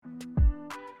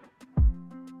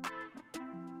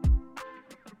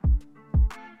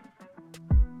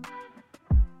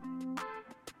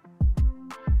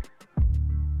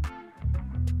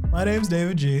My name's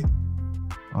David G.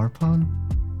 Arpon?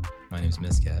 My name's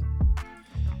Miskat.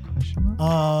 Question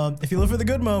mark? If you live for the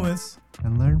good moments,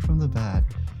 And learn from the bad.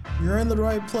 you're in the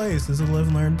right place. This is a Live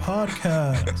and Learn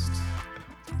podcast.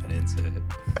 I didn't say it.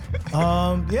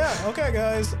 Okay,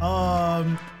 guys.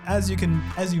 As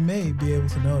you may be able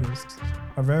to notice,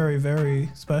 our very, very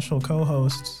special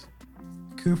co-host,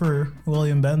 Cooper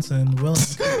William Benson,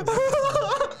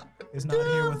 is not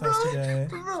here with us today.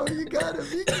 Bro, you got him.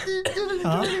 You didn't do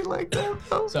it like that,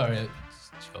 bro. Sorry, I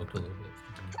just choked a little bit.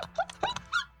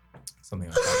 Something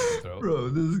on top of my throat. Bro,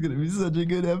 this is going to be such a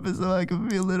good episode. I can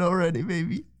feel it already,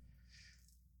 baby.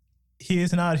 He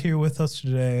is not here with us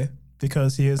today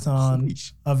because he is on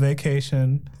a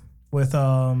vacation with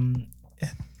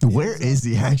Where is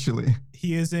he actually?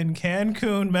 He is in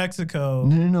Cancun, Mexico.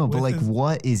 No, but like,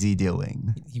 what is he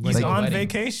doing? He's on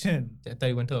vacation. I thought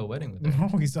he went to a wedding with her. No,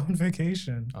 he's on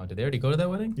vacation. Oh, did they already go to that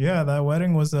wedding? Yeah, that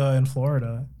wedding was in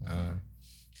Florida.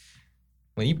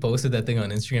 When he posted that thing on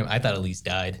Instagram, I thought Elise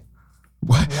died.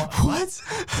 What?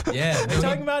 Yeah. Are you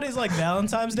talking about his like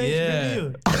Valentine's Day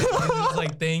tribute? He was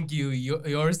like, thank you.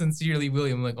 Yours sincerely,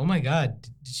 William. I'm like, oh my God,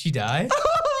 did she die?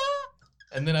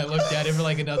 And then I looked at it for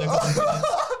like another couple minutes.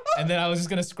 And then I was just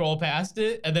going to scroll past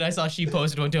it. And then I saw she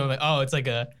posted one too. I'm like, oh, it's like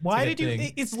a Why like did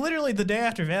you? It's literally the day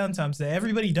after Valentine's Day.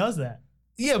 Everybody does that.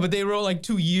 Yeah, but they wrote like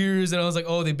 2 years. And I was like,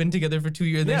 oh, they've been together for 2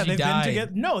 years. Then she died. Been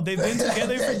together. No, they've been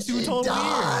together for 2 total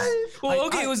years. Well,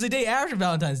 it was the day after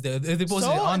Valentine's Day. They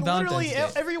posted it on Valentine's Day.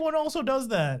 Everyone also does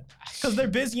that because they're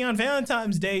busy on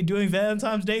Valentine's Day doing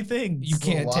Valentine's Day things. You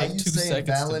can't take 2 seconds.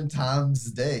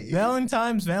 Valentine's Day?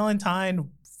 Valentine.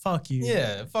 Fuck you.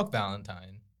 Yeah, fuck Valentine.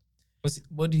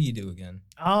 What did he do again?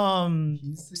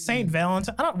 Saint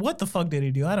Valentine. What the fuck did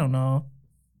he do? I don't know.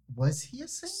 Was he a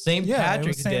saint? St.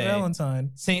 Patrick's Saint Day.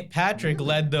 Valentine. St. Patrick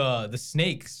led the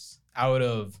snakes out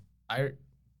of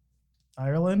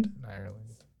Ireland.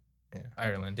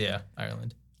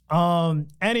 Ireland.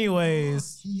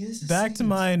 Anyways, back to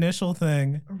my initial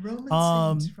thing. A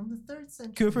Roman saint from the 3rd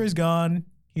century. Cooper's gone.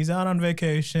 He's out on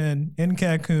vacation in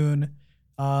Cancun,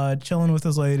 chilling with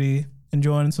his lady,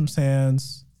 enjoying some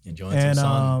sands. Enjoying some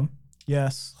sun.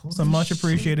 Yes, Holy some much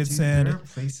appreciated sand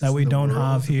that we don't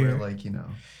have here. Where,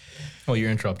 Oh,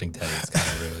 you're interrupting Teddy. It's kind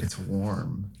of rude. It's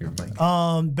warm.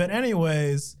 But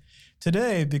anyways,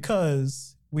 today,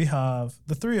 because we have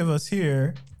the 3 of us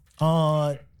here,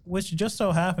 which just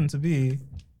so happen to be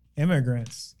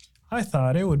immigrants, I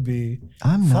thought it would be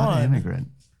I'm fun. not an immigrant.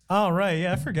 Oh, right.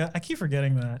 Yeah, I keep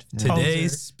forgetting that. Yeah.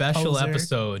 Today's special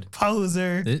episode.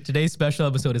 Poser. Today's special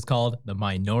episode is called The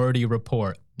Minority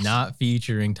Report, not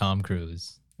featuring Tom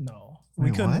Cruise. No.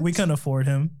 Wait, We couldn't afford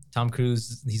him. Tom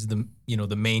Cruise, he's the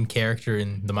main character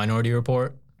in The Minority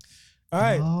Report. All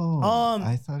right. Oh,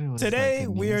 I thought it was today like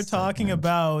a we are news talking segment.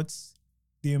 about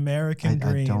the American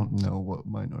dream. I don't know what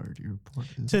Minority Report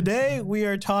is. Today we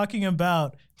are talking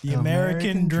about the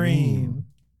American dream.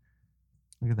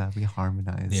 Look at that, we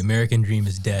harmonized. The American dream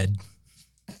is dead.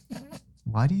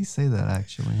 Why do you say that,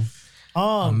 actually?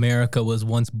 America was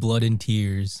once blood and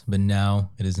tears, but now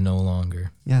it is no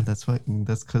longer. Yeah, that's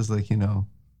because,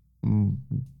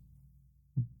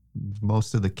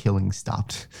 most of the killing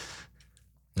stopped.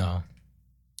 No.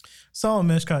 So,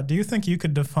 Miskat, do you think you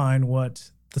could define what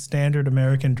the standard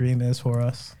American dream is for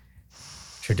us?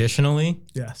 Traditionally,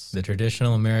 Yes. the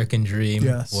traditional American dream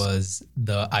was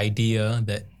the idea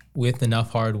that with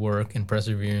enough hard work and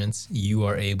perseverance, you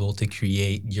are able to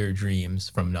create your dreams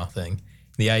from nothing.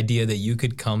 The idea that you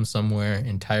could come somewhere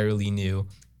entirely new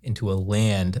into a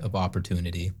land of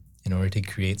opportunity in order to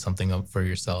create something up for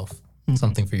yourself,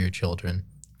 something for your children.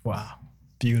 Wow.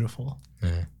 Beautiful.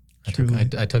 Yeah. I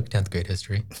took 10th grade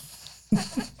history.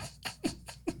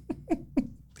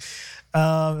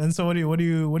 And so what do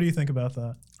you think about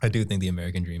that? I do think the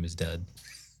American dream is dead.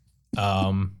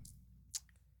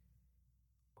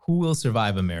 Who will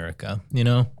survive America?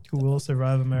 Who will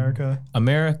survive America?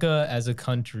 America as a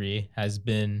country has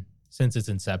been, since its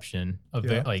inception,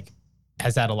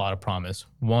 has had a lot of promise.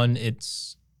 One,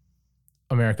 it's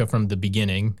America from the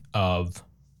beginning of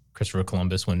Christopher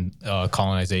Columbus when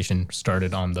colonization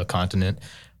started on the continent.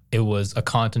 It was a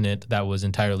continent that was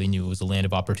entirely new. It was a land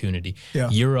of opportunity. Yeah.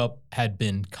 Europe had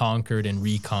been conquered and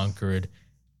reconquered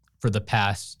for the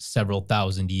past several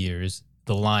thousand years.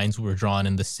 The lines were drawn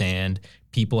in the sand.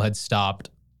 People had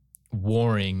stopped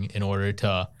warring in order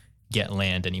to get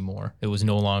land anymore. It was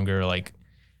no longer like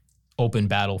open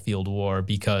battlefield war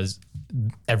because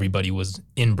everybody was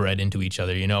inbred into each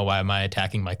other. You know, why am I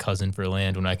attacking my cousin for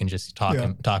land when I can just talk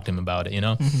to him about it, you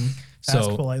know? Mm-hmm. So, ask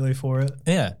politely for it.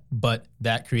 Yeah, but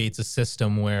that creates a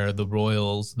system where the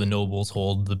royals, the nobles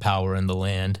hold the power in the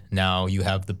land. Now you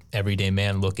have the everyday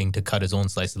man looking to cut his own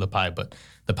slice of the pie, but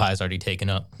the pie's already taken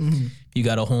up. Mm-hmm. You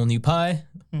got a whole new pie,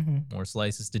 more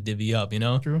slices to divvy up, you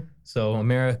know? True. So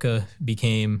America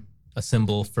became a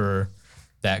symbol for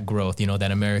that growth, you know, that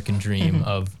American dream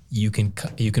of you can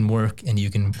work and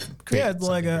you can create. Yeah,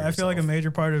 like I feel like a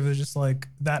major part of it is just like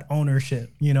that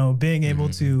ownership, you know, being able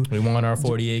to. We want our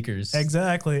 40 acres.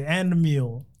 Exactly, and the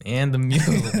mule. And the mule,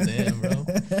 damn, bro.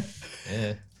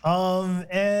 Yeah.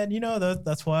 And you know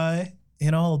that's why,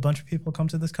 you know, a bunch of people come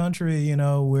to this country, you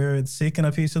know, we're seeking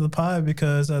a piece of the pie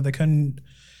because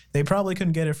they probably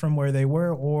couldn't get it from where they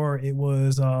were, or it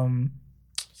was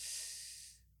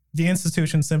the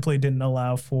institution simply didn't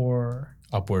allow for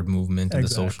upward movement in the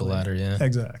social ladder. Yeah,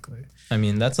 exactly. I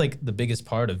mean, that's like the biggest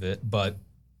part of it, but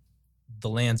the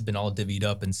land's been all divvied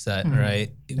up and set, right?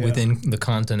 Yeah. Within the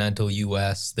continental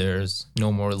U.S., there's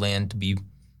no more land to be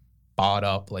bought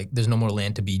up. Like, there's no more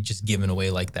land to be just given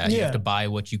away like that. Yeah. You have to buy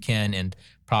what you can, and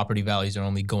property values are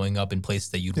only going up in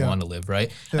places that you'd want to live,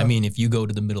 right? Yeah. I mean, if you go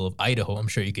to the middle of Idaho, I'm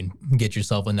sure you can get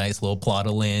yourself a nice little plot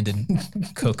of land and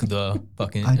cook the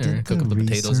fucking cook up the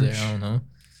potatoes there. I don't know.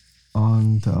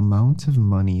 On the amount of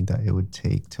money that it would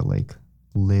take to like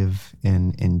live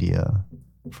in India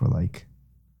for like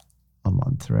a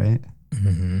month, right?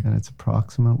 Mm-hmm. And it's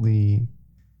approximately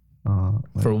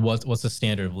for what's the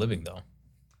standard of living though?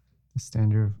 The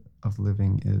standard of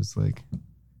living is like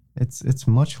it's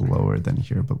much lower than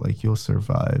here, but like you'll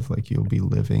survive, like you'll be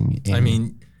living in, I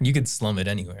mean, you could slum it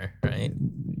anywhere, right?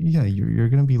 Yeah, you're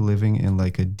gonna be living in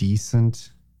like a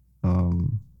decent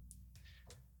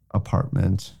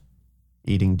apartment,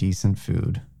 eating decent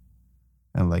food,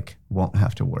 and like won't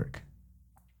have to work.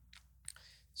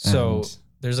 So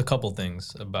there's a couple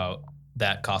things about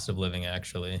that cost of living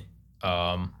actually,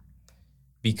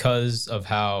 because of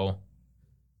how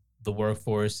the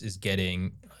workforce is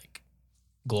getting like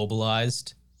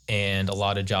globalized and a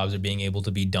lot of jobs are being able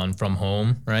to be done from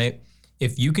home, right?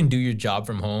 If you can do your job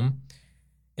from home,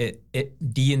 it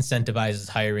de-incentivizes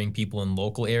hiring people in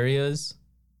local areas.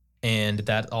 And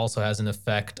that also has an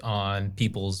effect on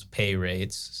people's pay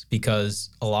rates because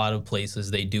a lot of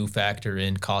places, they do factor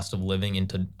in cost of living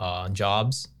into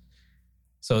jobs.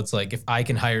 So it's like, if I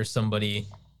can hire somebody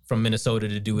from Minnesota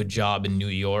to do a job in New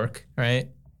York, right?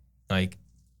 Like,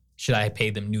 should I pay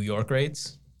them New York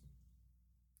rates?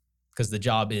 Because the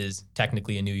job is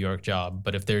technically a New York job,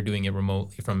 but if they're doing it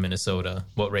remotely from Minnesota,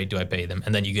 what rate do I pay them?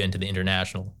 And then you get into the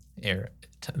international area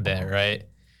there, right?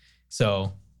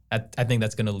 So I think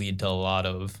that's going to lead to a lot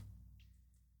of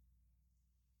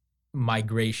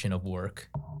migration of work.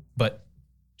 But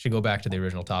should go back to the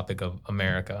original topic of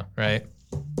America, right?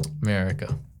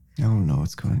 America. I don't know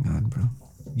what's going on, bro.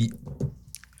 I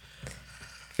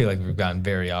feel like we've gotten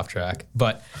very off track,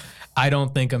 but I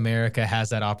don't think America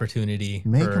has that opportunity.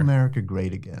 Make America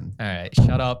great again. All right,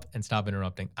 shut up and stop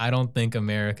interrupting. I don't think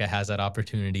America has that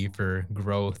opportunity for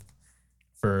growth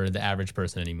for the average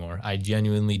person anymore. I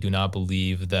genuinely do not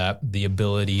believe that the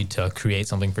ability to create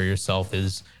something for yourself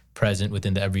is present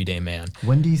within the everyday man.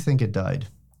 When do you think it died?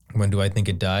 When do I think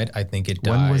it died? I think it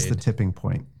died. When was the tipping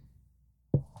point?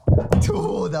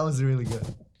 Oh, that was really good.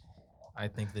 I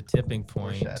think the tipping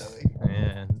point,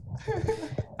 man,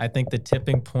 I think the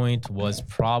tipping point was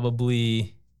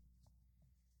probably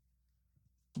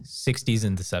 60s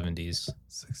and the 70s.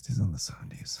 60s and the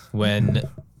 70s. When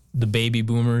the baby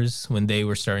boomers, when they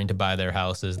were starting to buy their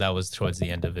houses, that was towards the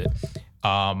end of it. Is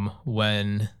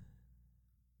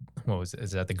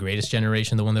that the Greatest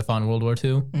Generation, the one that fought in World War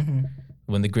II? Mm-hmm.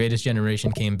 When the Greatest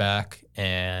Generation came back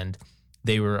and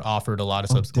they were offered a lot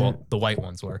of the white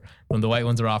ones were. When the white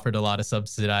ones were offered a lot of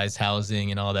subsidized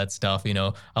housing and all that stuff, you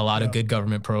know, a lot of good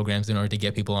government programs in order to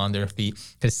get people on their feet,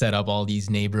 to set up all these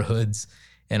neighborhoods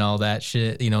and all that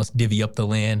shit, you know, divvy up the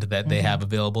land that they have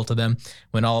available to them.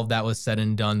 When all of that was said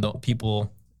and done, the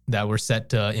people that were set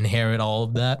to inherit all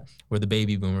of that were the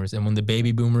baby boomers. And when the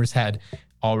baby boomers had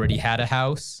already had a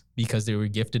house because they were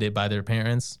gifted it by their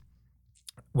parents,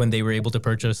 when they were able to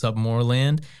purchase up more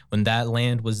land, when that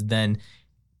land was then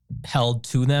held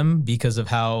to them because of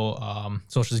how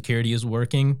Social Security is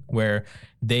working, where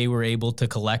they were able to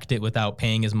collect it without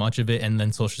paying as much of it, and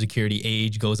then Social Security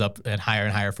age goes up and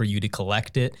higher for you to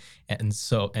collect it, and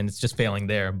it's just failing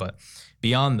there. But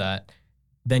beyond that,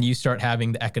 then you start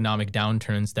having the economic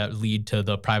downturns that lead to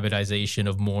the privatization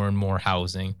of more and more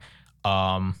housing.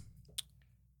 If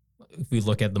we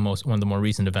look at one of the more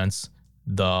recent events,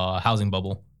 the housing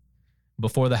bubble.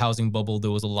 before the housing bubble,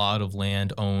 there was a lot of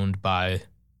land owned by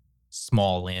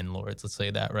small landlords, let's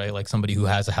say that, right? Like somebody who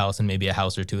has a house and maybe a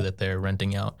house or two that they're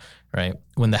renting out, right?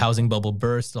 When the housing bubble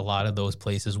burst, a lot of those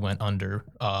places went under,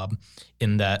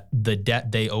 in that the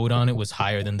debt they owed on it was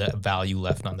higher than the value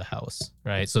left on the house,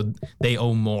 right? So they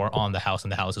owe more on the house than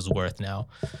the house is worth now.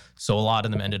 So a lot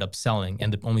of them ended up selling,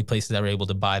 and the only places that were able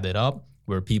to buy that up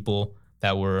were people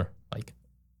that were like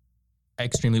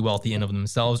extremely wealthy in of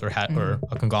themselves, or had or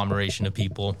a conglomeration of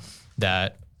people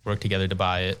that worked together to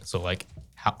buy it. So like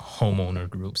homeowner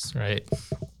groups, right?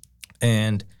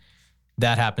 And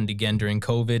that happened again during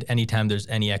COVID. Anytime there's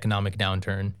any economic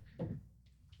downturn,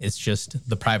 it's just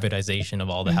the privatization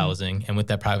of all the housing. And with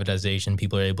that privatization,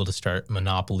 people are able to start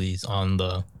monopolies on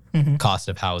the cost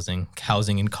of housing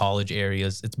in college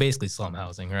areas. It's basically slum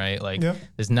housing, right? Like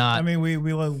there's not... I mean, we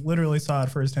literally saw it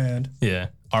firsthand. Yeah.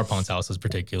 Arpon's house was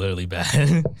particularly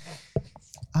bad.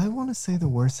 I want to say the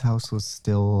worst house was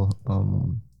still...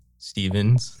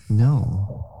 Stevens?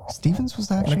 No. Stevens was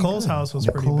actually Nicole's good. house was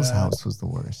pretty bad. Nicole's house was the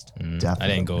worst. Definitely. I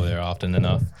didn't go there often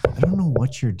enough. I don't know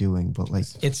what you're doing, but like...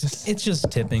 It's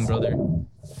just tipping, brother.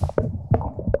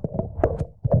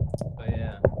 But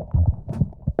yeah.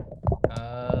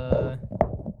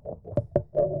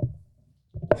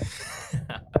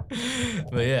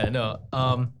 But yeah, no.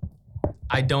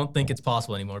 I don't think it's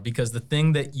possible anymore, because the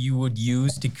thing that you would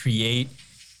use to create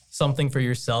something for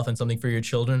yourself and something for your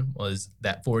children was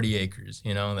that 40 acres,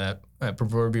 you know, that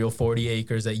proverbial 40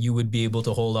 acres that you would be able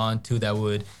to hold on to, that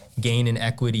would gain in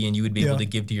equity and you would be able to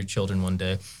give to your children one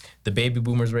day. The baby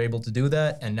boomers were able to do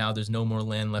that, and now there's no more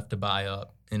land left to buy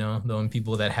up. You know, the only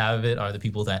people that have it are the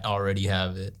people that already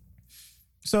have it.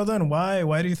 So then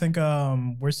why do you think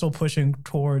we're still pushing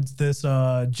towards this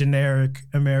generic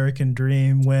American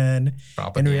dream when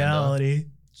in reality...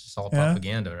 It's all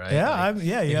propaganda, right? Yeah, like,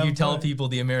 if you tell people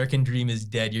the American dream is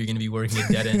dead, you're going to be working a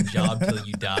dead-end job till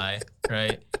you die,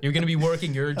 right? You're going to be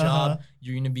working your job.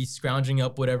 You're going to be scrounging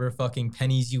up whatever fucking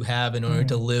pennies you have in order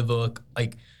to live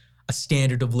a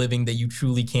standard of living that you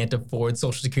truly can't afford.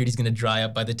 Social Security is going to dry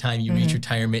up by the time you reach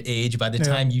retirement age. By the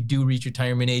time you do reach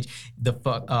retirement age,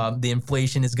 the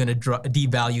inflation is going to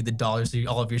devalue the dollar, so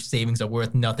all of your savings are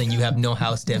worth nothing. You have no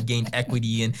house to have gained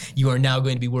equity in. You are now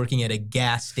going to be working at a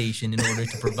gas station in order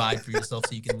to provide for yourself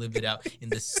so you can live it out in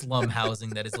the slum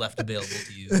housing that is left available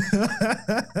to you.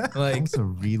 Like, that's a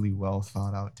really well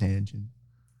thought out tangent.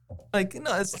 Like,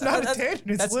 no, it's not a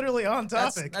tangent. It's literally on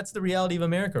topic. That's the reality of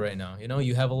America right now. You know,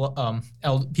 you have a lot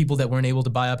people that weren't able to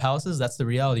buy up houses. That's the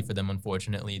reality for them,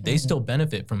 unfortunately. They still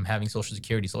benefit from having Social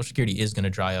Security. Social Security is going to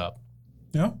dry up.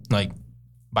 Yeah. Like,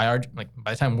 by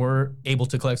the time we're able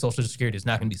to collect Social Security, it's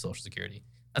not going to be Social Security.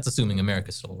 That's assuming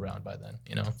America's still around by then,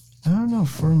 you know? I don't know.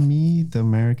 For me, the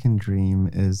American dream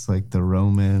is like the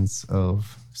romance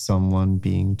of someone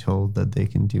being told that they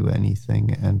can do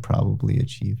anything and probably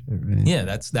achieve it, right? Yeah,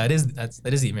 that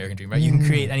is the American dream, right? You can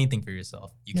create anything for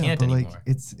yourself. You can't anymore. Like,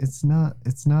 it's not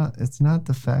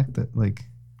the fact that like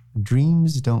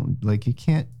dreams don't, like, you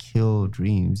can't kill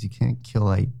dreams. You can't kill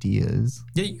ideas.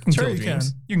 Yeah, you can kill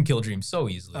dreams. You can kill dreams so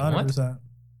easily. 100%. What?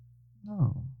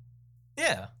 No.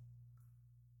 Yeah.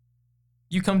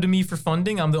 You come to me for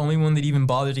funding, I'm the only one that even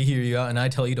bothered to hear you out, and I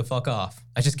tell you to fuck off.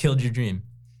 I just killed your dream.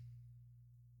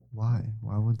 Why?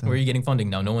 Why would that? Where are you getting funding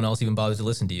now? No one else even bothers to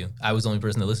listen to you. I was the only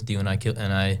person that listened to you, and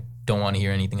I don't want to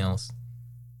hear anything else.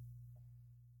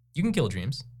 You can kill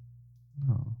dreams.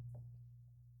 No.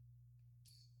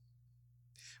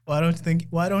 Why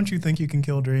don't you think you can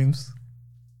kill dreams?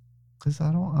 Because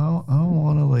I don't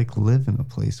want to like live in a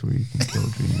place where you can kill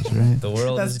dreams, right? The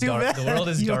world is dark. The world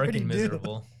is dark and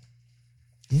miserable.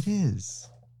 It is.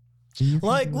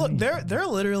 Like, look, there are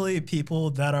literally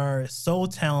people that are so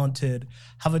talented,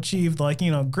 have achieved like,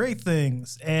 you know, great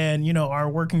things, and, you know, are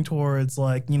working towards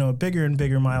like, you know, bigger and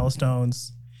bigger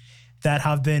milestones that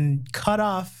have been cut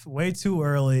off way too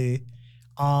early,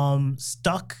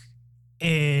 stuck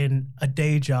in a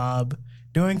day job,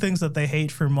 doing things that they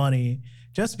hate for money,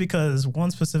 just because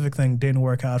one specific thing didn't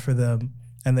work out for them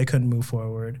and they couldn't move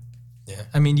forward. Yeah,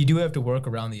 I mean, you do have to work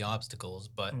around the obstacles,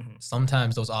 but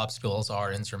sometimes those obstacles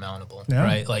are insurmountable,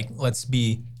 right? Like, let's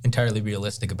be entirely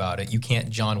realistic about it. You can't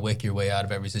John Wick your way out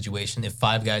of every situation. If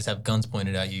 5 guys have guns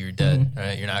pointed at you, you're dead,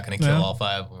 right? You're not going to kill all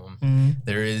 5 of them.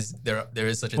 There is such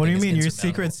a thing. What do you mean? Your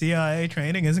secret CIA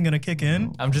training isn't going to kick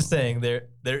in? I'm just saying there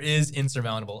is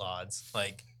insurmountable odds.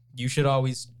 Like, you should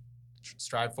always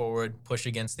strive forward, push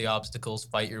against the obstacles,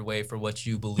 fight your way for what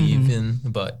you believe in.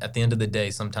 But at the end of the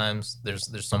day, sometimes there's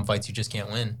some fights you just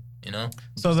can't win, you know?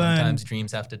 So sometimes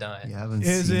dreams have to die. You haven't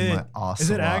seen my ocelot. Is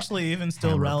it actually even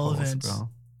still relevant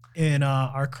in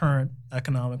our current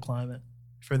economic climate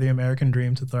for the American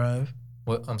dream to thrive?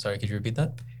 What? I'm sorry, could you repeat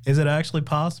that? Is it actually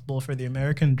possible for the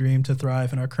American dream to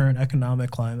thrive in our current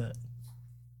economic climate?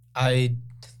 I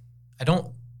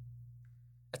don't.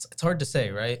 It's hard to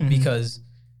say, right? Mm-hmm. Because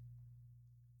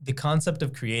the concept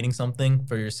of creating something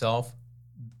for yourself,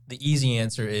 the easy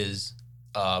answer is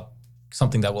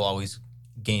something that will always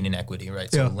gain in equity,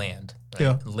 right? So land. Right?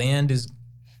 Yeah. Land is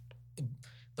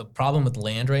the problem with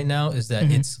land right now is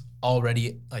that it's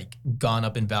already like gone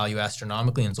up in value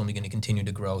astronomically, and it's only going to continue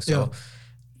to grow. So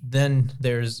then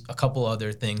there's a couple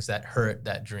other things that hurt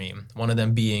that dream. One of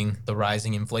them being the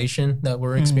rising inflation that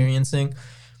we're experiencing,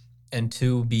 and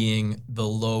two being the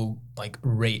low like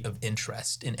rate of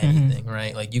interest in anything,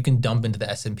 right? Like you can dump into the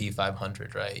S&P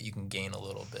 500, right? You can gain a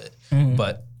little bit,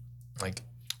 but like,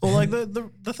 well, like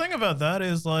the thing about that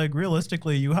is like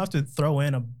realistically, you have to throw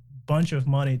in a bunch of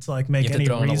money to like make any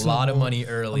reasonable a lot of money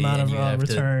early amount and of you have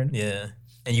return.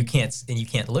 And you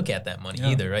can't look at that money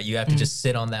either, right? You have to just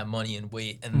sit on that money and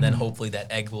wait, and then hopefully that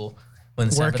egg will, when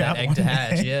it's time for that egg to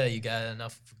hatch, you got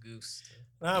enough of a goose.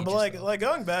 But like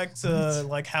going back to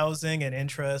like housing and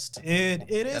interest, it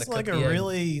is like a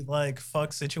really like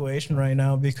fuck situation right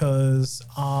now because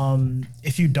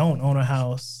if you don't own a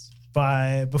house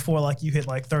before like you hit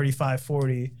like 35,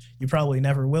 40, you probably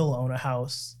never will own a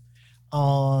house.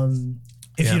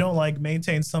 If you don't like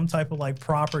maintain some type of like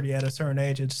property at a certain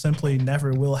age, it simply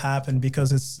never will happen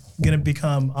because it's gonna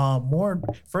become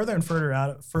further and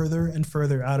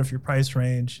further out of your price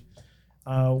range.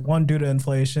 One, due to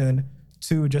inflation.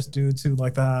 Two, just due to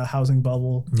like the housing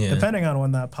bubble, depending on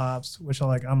when that pops, which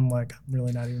I'm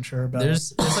really not even sure about.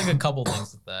 There's like a couple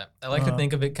things with that. I like to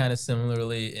think of it kind of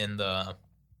similarly in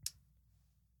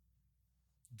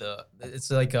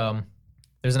it's like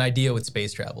there's an idea with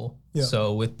space travel. Yeah.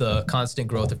 So with the constant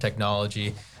growth of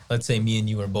technology, let's say me and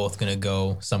you are both going to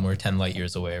go somewhere 10 light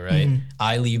years away, right?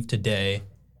 I leave today,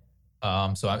 so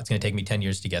it's going to take me 10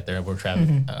 years to get there. We're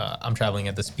traveling. I'm traveling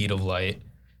at the speed of light.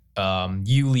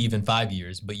 You leave in 5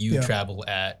 years, but you travel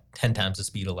at 10 times the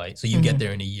speed of light. So you get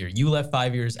there in a year. You left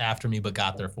 5 years after me, but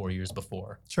got there 4 years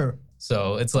before. Sure.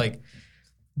 So it's like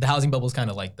the housing bubble is kind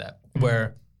of like that,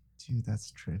 where... Dude,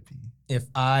 that's trippy. If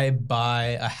I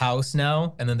buy a house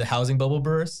now and then the housing bubble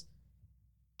bursts,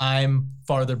 I'm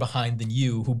farther behind than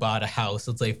you who bought a house,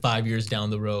 let's say 5 years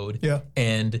down the road. Yeah.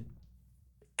 And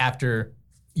after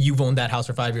you've owned that house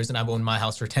for 5 years and I've owned my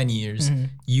house for 10 years,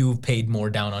 you've paid more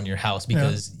down on your house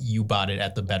because you bought it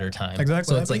at the better time.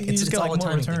 Exactly. So it's like, it's all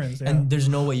more returns. Yeah. And there's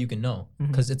no way you can know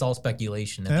because it's all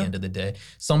speculation at the end of the day.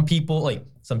 Some people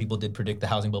did predict the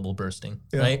housing bubble bursting,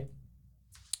 right?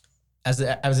 As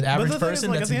an average person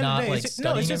that's not like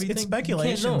studying everything, it's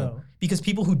speculation though. Because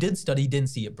people who did study didn't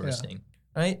see it bursting,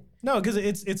 right? No, because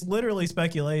it's literally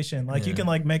speculation. Like you can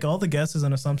like make all the guesses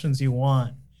and assumptions you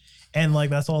want, and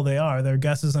like that's all they are. They're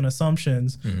guesses and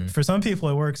assumptions. For some people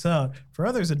it works out. For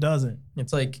others it doesn't.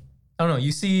 It's like I don't know.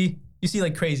 You see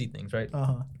like crazy things, right?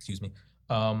 Excuse me.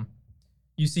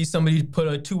 You see somebody put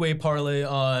a two-way parlay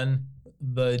on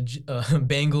the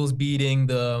Bengals beating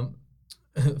the.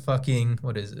 Fucking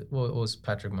what is it? What was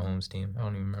Patrick Mahomes' team? I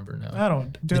don't even remember now.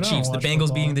 The Chiefs, the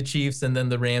Bengals beating the Chiefs, and then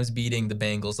the Rams beating the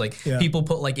Bengals. Like people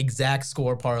put like exact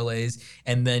score parlays,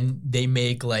 and then they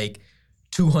make like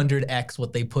 200x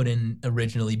what they put in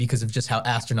originally because of just how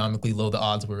astronomically low the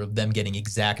odds were of them getting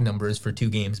exact numbers for 2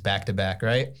 games back to back,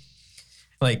 right?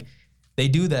 Like they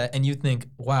do that, and you think,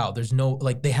 wow, there's no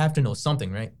like they have to know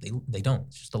something, right? They don't.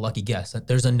 It's just a lucky guess.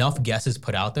 There's enough guesses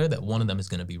put out there that one of them is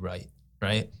going to be right.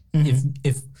 Right?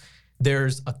 If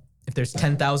there's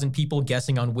 10,000 people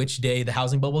guessing on which day the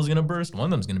housing bubble is going to burst, one of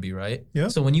them is going to be right. Yeah.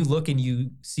 So when you look and you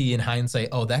see in hindsight,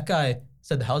 oh, that guy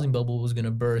said the housing bubble was going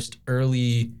to burst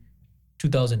early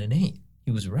 2008.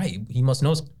 He was right. He must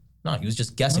know. No, he was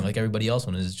just guessing like everybody else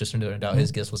when it just turned out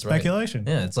his guess was right. Speculation.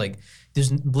 Yeah, it's like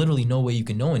there's literally no way you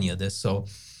can know any of this. So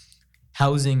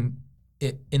housing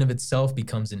in of itself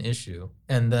becomes an issue.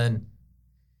 And then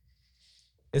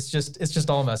it's just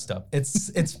all messed up. It's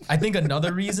I think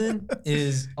another reason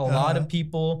is a lot of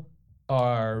people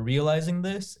are realizing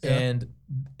this and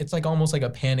it's like almost like a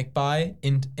panic buy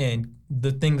and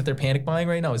the thing that they're panic buying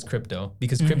right now is crypto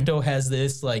because crypto has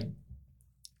this like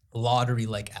lottery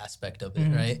like aspect of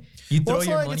it, right? You throw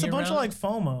your money it's a bunch of like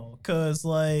FOMO cuz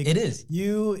like it is.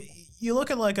 You look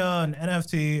at like an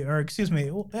NFT or excuse me,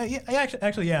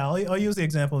 actually I'll use the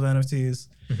example of NFTs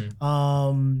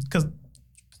cuz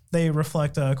they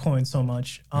reflect coins so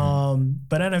much.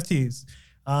 But NFTs,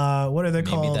 what are they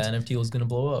called? Maybe the NFT was going to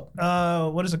blow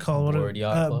up. What is it called? Bored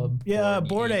Yacht Club. Yeah,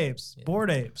 Bored Apes.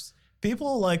 Bored Apes.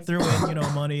 people like threw in,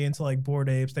 money into like Bored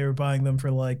Apes. They were buying them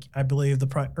for like, I believe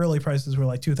the early prices were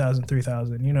like 2,000,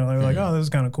 3,000. They were like, oh, this is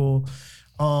kind of cool.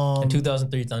 And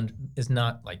 2,300 is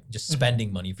not like just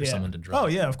spending money for someone to drop. Oh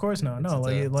yeah, of course not. No,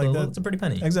 it's a pretty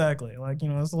penny. Exactly. Like,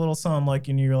 it's a little sum, like,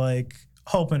 and you're like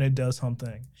hoping it does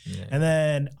something. Yeah. And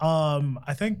then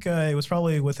I think it was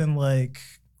probably within like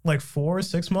 4 or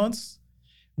 6 months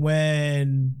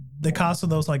when the cost of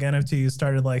those like NFTs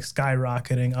started like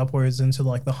skyrocketing upwards into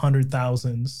like the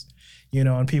 100,000s,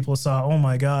 and people saw, oh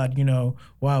my God,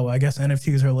 wow, I guess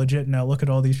NFTs are legit now. Look at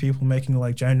all these people making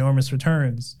like ginormous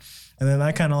returns. And then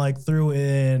that kind of like threw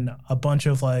in a bunch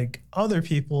of like other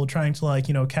people trying to like,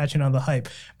 catching on the hype,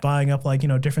 buying up like,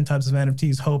 different types of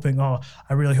NFTs, hoping, oh,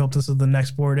 I really hope this is the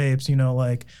next Bored Apes,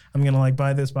 like I'm going to like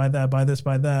buy this, buy that, buy this,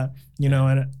 buy that,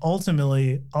 and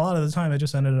ultimately a lot of the time it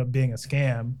just ended up being a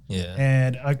scam. Yeah.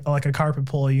 And like a carpet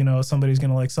pull, somebody's going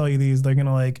to like sell you these. They're going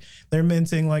to like, they're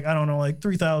minting like, I don't know, like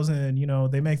 3,000,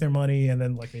 they make their money and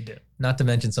then like they did. Not to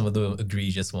mention some of the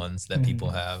egregious ones that people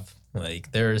have.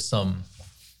 Like there are some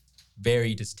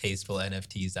very distasteful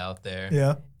NFTs out there.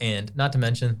 Yeah. And not to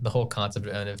mention the whole concept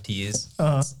of NFTs.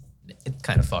 It's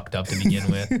kind of fucked up to begin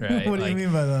with, right? What do you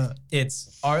mean by that?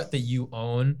 It's art that you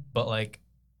own, but like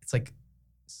it's like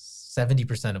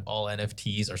 70% of all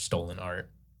NFTs are stolen art.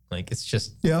 Like it's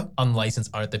just unlicensed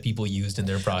art that people used in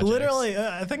their projects. Literally,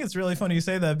 I think it's really funny you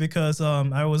say that because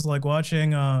I was like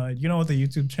watching, what the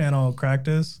YouTube channel Cracked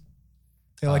is?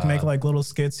 They like make like little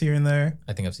skits here and there.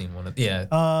 I think I've seen one of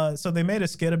so they made a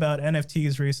skit about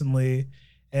NFTs recently,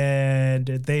 and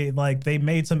they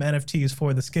made some NFTs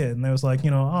for the skit, and they was like,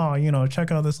 check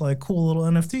out this like cool little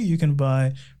NFT you can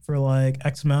buy for like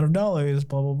X amount of dollars,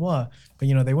 blah blah blah. But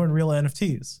they weren't real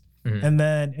NFTs. Mm-hmm. And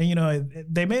then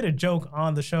they made a joke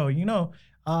on the show.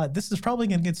 This is probably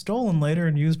gonna get stolen later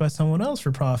and used by someone else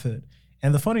for profit.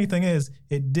 And the funny thing is,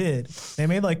 it did. They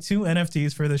made like 2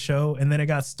 NFTs for the show, and then it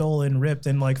got stolen, ripped,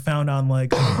 and like found on like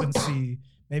OpenSea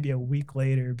maybe a week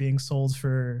later being sold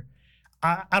for,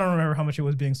 I don't remember how much it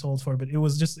was being sold for, but it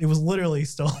was literally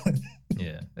stolen.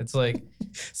 Yeah, it's like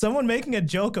someone making a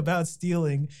joke about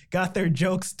stealing got their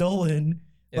joke stolen.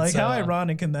 Like how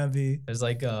ironic can that be? There's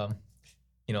like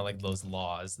like those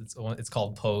laws. It's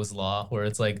called Poe's law, where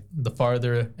it's like the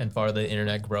farther and farther the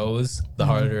internet grows, the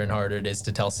harder and harder it is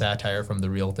to tell satire from the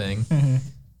real thing. Mm-hmm.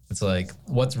 It's like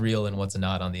what's real and what's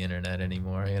not on the internet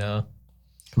anymore,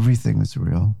 Everything is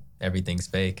real. Everything's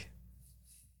fake.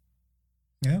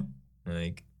 Yeah.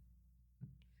 Like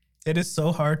it is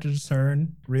so hard to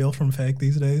discern real from fake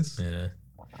these days. Yeah.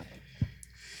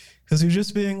 Because you're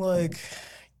just being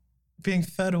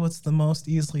fed what's the most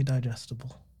easily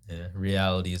digestible. Yeah,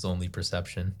 reality is only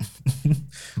perception.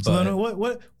 So then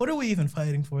what are we even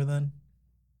fighting for then?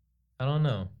 I don't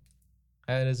know.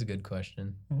 That is a good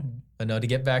question. Mm-hmm. But no, to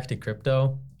get back to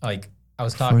crypto, like I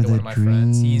was talking to one of my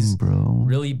friends. He's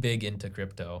really big into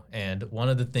crypto. And one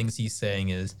of the things he's saying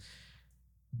is,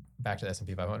 back to the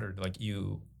S&P 500, like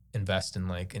you invest in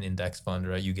like an index fund,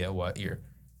 right? You get what? Your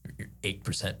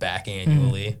 8% back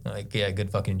annually. Mm-hmm. Like, yeah,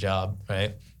 good fucking job,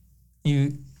 right?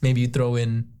 Maybe you throw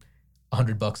in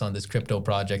 $100 on this crypto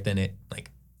project and it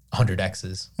like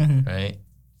 100x's, right?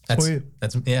 That's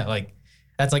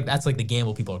like the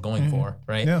gamble people are going for,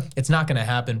 right? Yeah. It's not going to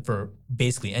happen for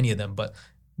basically any of them, but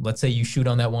let's say you shoot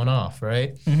on that one off,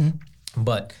 right? Mm-hmm.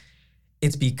 But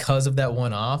it's because of that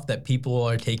one off that people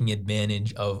are taking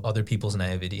advantage of other people's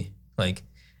naivety. Like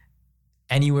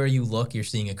anywhere you look, you're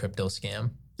seeing a crypto scam.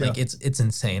 Like it's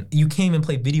insane. You can't even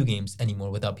play video games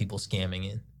anymore without people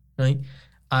scamming in, right?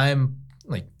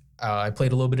 I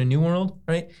played a little bit of New World,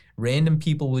 right? Random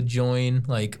people would join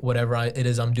like whatever it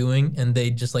is I'm doing, and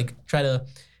they just like try to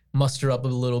muster up a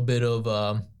little bit of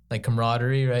like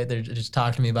camaraderie, right? They just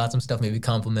talk to me about some stuff, maybe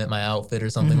compliment my outfit or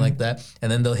something like that,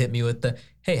 and then they'll hit me with the,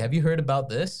 "Hey, have you heard about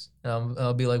this?"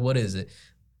 I'll be like, "What is it?"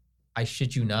 I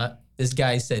shit you not. This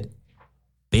guy said,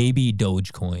 "Baby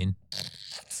Dogecoin."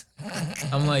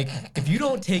 I'm like, if you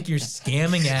don't take your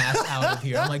scamming ass out of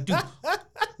here, I'm like, dude,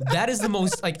 that is the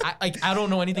most I don't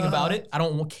know anything about it. I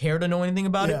don't care to know anything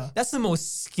about it. That's the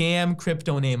most scam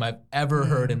crypto name I've ever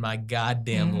heard in my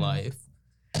goddamn life.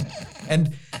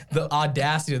 And the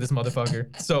audacity of this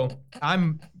motherfucker. So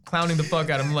I'm clowning the fuck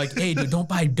out of him. I'm like, hey, dude, don't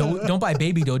buy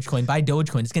baby Dogecoin. Buy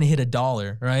Dogecoin. It's gonna hit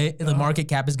 $1, right? The market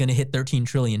cap is gonna hit 13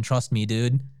 trillion. Trust me,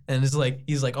 dude. And it's like,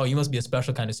 he's like, oh, you must be a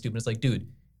special kind of stupid. It's like, dude,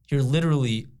 you're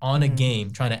literally on a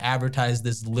game trying to advertise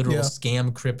this literal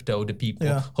scam crypto to people,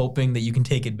 hoping that you can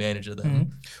take advantage of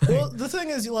them. Well, the thing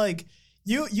is, like,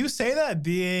 you say that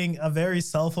being a very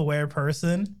self-aware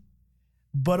person,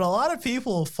 But a lot of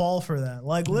people fall for that.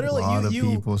 Like literally, a lot of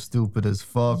people stupid as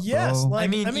fuck. Yes, bro. I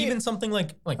mean, even something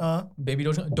like Baby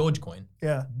Dogecoin.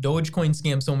 Yeah, Dogecoin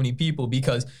scammed so many people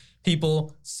because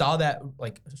people saw that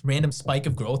like random spike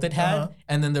of growth it had,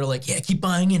 and then they're like, "Yeah, keep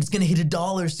buying in. It's gonna hit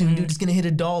 $1 soon, dude. It's gonna hit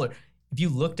 $1." If you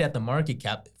looked at the market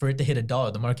cap for it to hit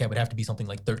 $1, the market cap would have to be something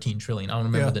like 13 trillion. I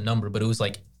don't remember the number, but it was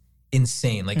like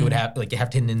insane. Like it would have like you have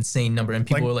to hit an insane number, and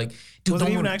people were like, "Dude, was it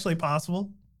even actually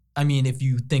possible?" I mean, if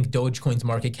you think Dogecoin's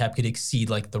market cap could exceed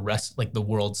like the rest, like the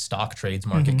world's stock trades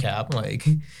market cap, like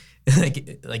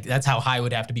that's how high it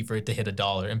would have to be for it to hit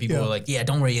 $1. And people were like, "Yeah,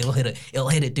 don't worry, it'll hit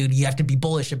it, dude. You have to be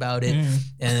bullish about it."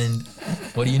 And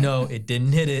what do you know? It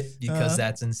didn't hit it because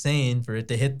that's insane for it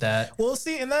to hit that. Well,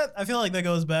 see, and that I feel like that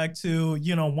goes back to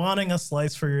wanting a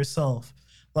slice for yourself.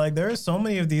 Like there are so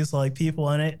many of these like people,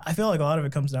 and I feel like a lot of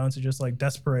it comes down to just like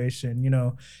desperation.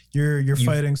 You're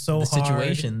fighting so hard. The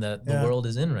situation that the world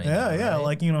is in right now. Yeah.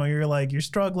 Right? Like you're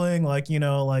struggling. Like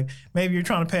like maybe you're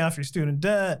trying to pay off your student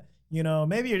debt.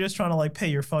 Maybe you're just trying to like pay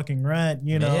your fucking rent.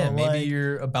 Maybe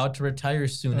you're about to retire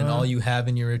soon, and all you have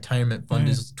in your retirement fund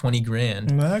is 20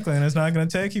 grand. Exactly, and it's not going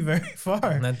to take you very far.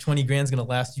 And that 20 grand is going to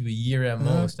last you a year at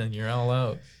most, and you're all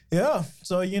out. Yeah.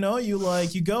 So, you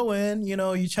go in,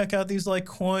 you check out these like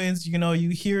coins, you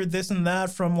hear this and that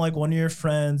from like one of your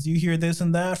friends. You hear this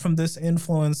and that from this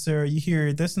influencer. You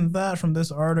hear this and that from this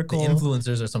article. The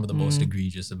influencers are some of the most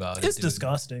egregious about it. It's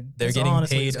disgusting. They're getting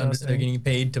paid. They're getting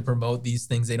paid to promote these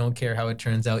things. They don't care how it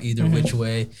turns out either which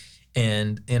way.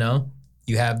 And,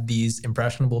 you have these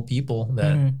impressionable people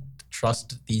that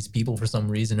trust these people for some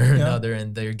reason or another,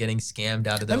 and they're getting scammed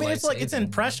out of their life. It's like it's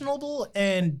impressionable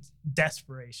and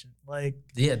desperation. Like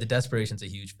the desperation's a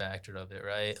huge factor of it,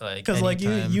 right? Like because like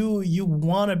you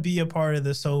want to be a part of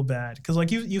this so bad because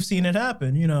like you've seen it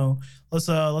happen. Let's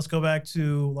go back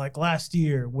to like last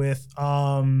year with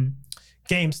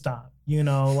GameStop.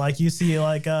 Like you see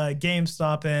like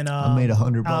GameStop and I made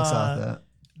 $100 off that.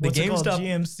 The GameStop,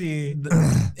 GMC,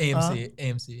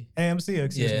 AMC,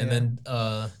 excuse me. And then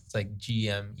it's like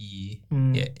GME,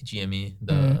 GME,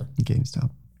 the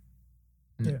GameStop.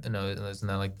 No, isn't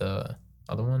that like the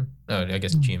other one? No, I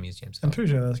guess GME is GameStop. I'm pretty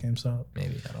sure that's GameStop.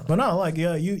 Maybe, I don't know. But no, like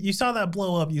you saw that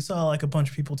blow up. You saw like a bunch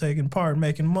of people taking part,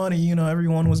 making money.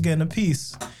 Everyone was getting a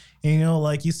piece.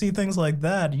 Like you see things like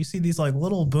that. You see these like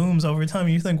little booms over time,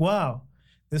 and you think, wow.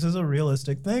 This is a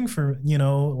realistic thing for,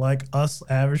 like us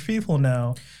average people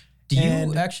now. Do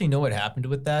you actually know what happened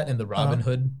with that in the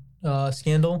Robinhood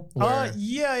scandal?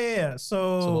 Yeah.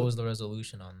 So what was the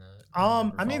resolution on that?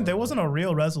 I mean, there wasn't a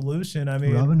real resolution. I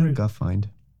mean, Robinhood got fined.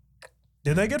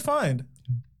 Did they get fined?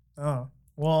 Oh,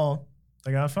 well,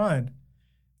 they got fined.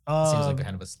 Seems like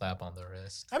kind of a slap on the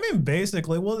wrist. I mean,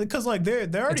 basically, well, because like they're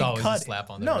already it's always cut. A slap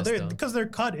on the wrist. Because they're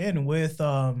cut in with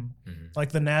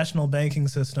like the national banking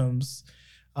systems.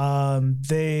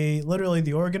 They literally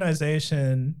the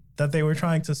organization that they were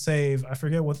trying to save, I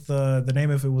forget what the name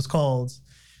of it was called.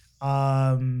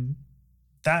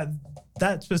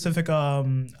 That specific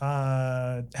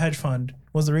hedge fund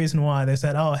was the reason why they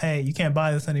said, "Oh, hey, you can't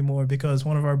buy this anymore because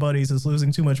one of our buddies is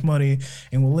losing too much money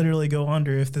and will literally go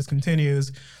under if this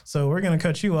continues. So we're gonna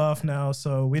cut you off now,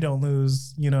 so we don't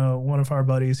lose, one of our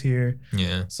buddies here."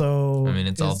 Yeah. So I mean,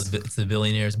 it's the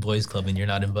billionaires boys club, and you're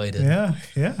not invited. Yeah.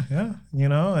 And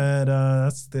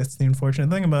that's the unfortunate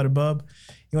thing about it, bub.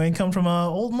 You ain't come from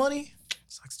old money.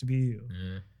 Sucks to be you.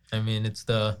 Yeah. I mean, it's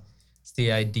the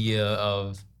idea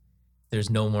of there's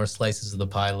no more slices of the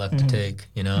pie left to take.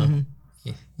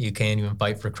 You can't even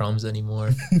fight for crumbs anymore.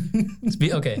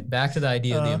 Okay, back to the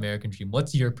idea of the American dream.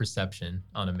 What's your perception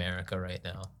on America right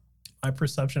now? My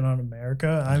perception on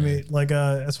America? I mean, like,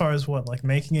 as far as what? Like,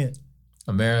 making it?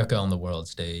 America on the world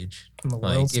stage. On the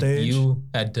world stage? If you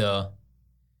had to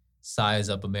size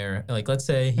up America, like, let's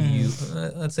say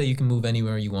you can move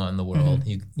anywhere you want in the world.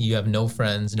 You have no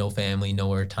friends, no family,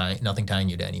 nothing tying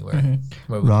you to anywhere.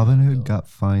 Robinhood got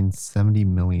fined $70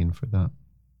 million for that.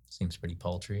 Seems pretty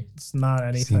paltry. It's not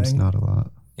anything. Seems not a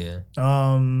lot. Yeah.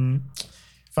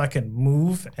 If I can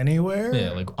move anywhere.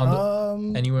 Yeah, like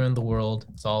anywhere in the world,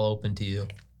 it's all open to you.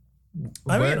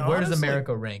 Where does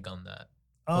America rank on that?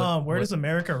 Where does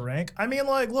America rank? I mean,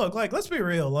 like, look, like, let's be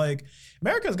real. Like,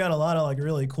 America's got a lot of like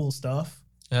really cool stuff.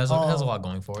 It has a lot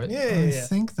going for it. Yeah. I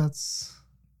think that's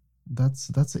an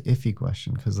iffy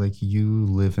question because like you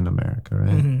live in America,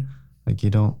 right? Like you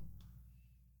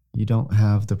don't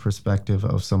have the perspective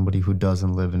of somebody who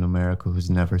doesn't live in America, who's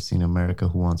never seen America,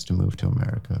 who wants to move to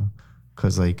America.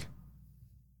 Because, like,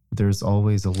 there's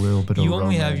always a little bit of You romance.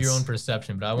 only have your own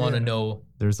perception, but I want to know.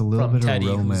 There's a little bit Teddy,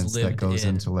 of romance that goes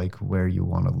into like where you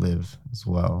want to live as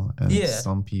well. And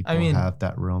some people have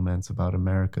that romance about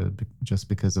America just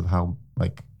because of how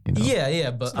like, you know.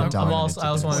 Yeah, but I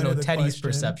also want to know Teddy's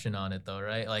perception on it though,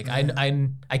 right? Like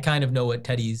I kind of know what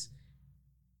Teddy's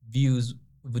views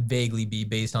would vaguely be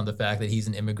based on the fact that he's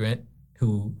an immigrant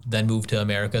who then moved to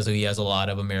America, so he has a lot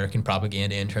of American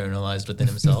propaganda internalized within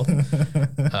himself.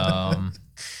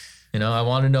 You know, I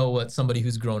want to know what somebody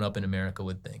who's grown up in America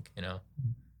would think, you know?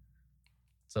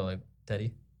 So, like,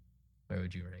 Teddy, where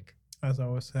would you rank? As I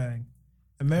was saying,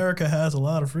 America has a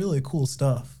lot of really cool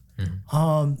stuff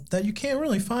that you can't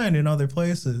really find in other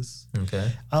places.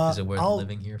 Okay. Is it worth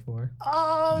living here for?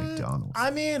 McDonald's. I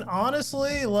mean,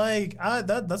 honestly, like,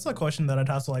 that's a question that I'd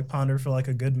have to, like, ponder for, like,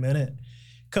 a good minute.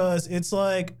 Because it's,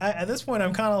 like, at this point,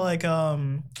 I'm kind of like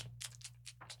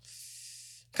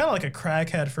a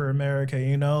crackhead for America,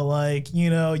 you know, like, you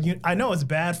know, I know it's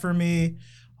bad for me.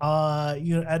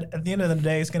 You know, at the end of the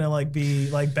day, it's gonna like be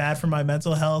like bad for my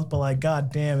mental health, but like,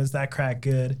 god damn, is that crack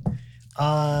good?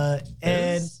 And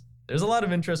there's a lot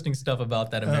of interesting stuff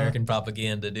about that American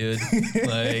propaganda, dude.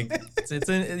 Like,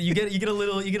 you get a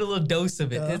little dose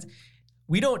of it.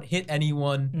 We don't hit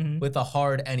anyone with a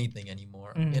hard anything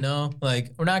anymore. You know,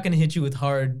 like we're not gonna hit you with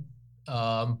hard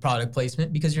product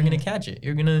placement because you're gonna catch it.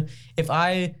 You're gonna if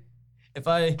I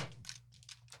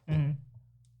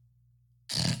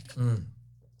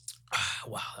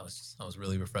wow, that was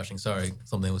really refreshing. Sorry,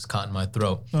 something was caught in my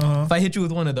throat. If I hit you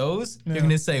with one of those, you're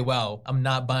gonna say, "Wow, I'm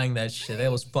not buying that shit.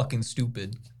 That was fucking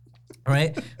stupid."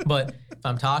 Right? But if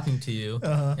I'm talking to you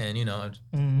and you know,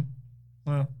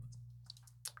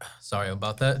 sorry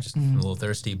about that. Just a little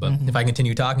thirsty. But if I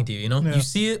continue talking to you, you know, you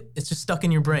see it, it's just stuck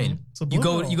in your brain. You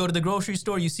go to the grocery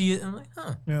store, you see it, and I'm like,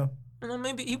 huh. Yeah. You know,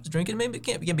 maybe he was drinking, maybe it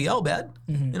can't be all bad.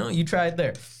 You know, you try it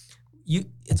there.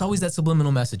 It's always that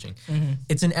subliminal messaging.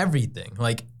 It's in everything.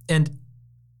 Like, and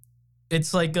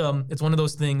it's like it's one of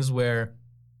those things where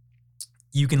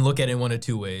you can look at it one of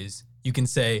two ways. You can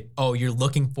say, oh, you're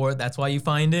looking for it, that's why you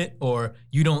find it, or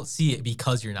you don't see it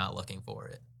because you're not looking for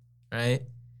it. Right?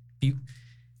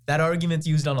 That argument's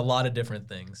used on a lot of different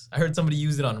things. I heard somebody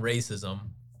use it on racism,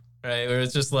 right? Where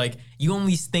it's just like, you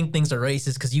only think things are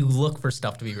racist because you look for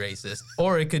stuff to be racist.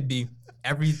 Or it could be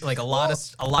a lot of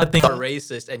things are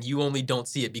racist and you only don't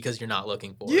see it because you're not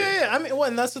looking for it. Yeah, I mean,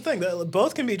 and that's the thing.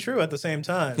 Both can be true at the same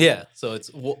time. Yeah, so it's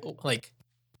like,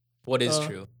 what is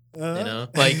true? You know,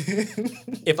 like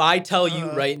if I tell you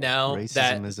right now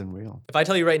racism isn't real. If I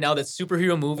tell you right now that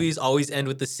superhero movies always end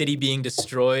with the city being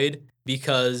destroyed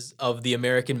because of the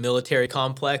American military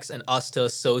complex and us to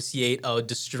associate a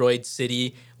destroyed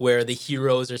city where the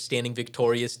heroes are standing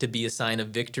victorious to be a sign of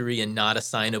victory and not a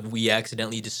sign of we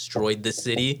accidentally destroyed the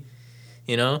city,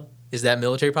 you know, is that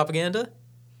military propaganda?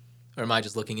 Or am I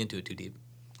just looking into it too deep?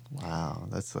 Wow,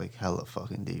 that's like hella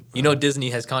fucking deep. Bro. You know, Disney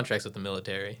has contracts with the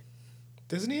military.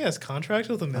 Disney has contracts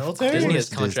with the military? Disney has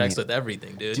contracts with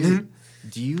everything, dude.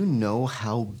 Do you know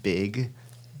how big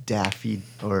Daffy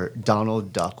or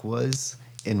Donald Duck was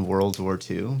in World War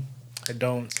II? I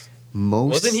don't.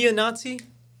 Wasn't he a Nazi?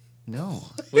 No.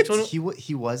 Which one?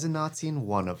 He was a Nazi in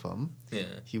one of them. Yeah.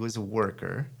 He was a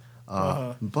worker.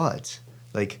 But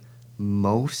like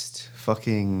most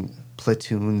fucking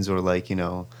platoons or like, you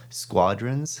know,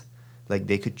 squadrons, like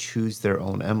they could choose their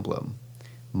own emblem.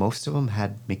 Most of them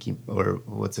had Mickey, or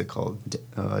what's it called,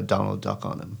 Donald Duck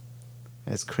on them.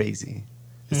 That's crazy.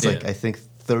 It's like, I think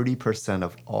 30%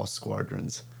 of all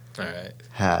squadrons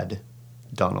had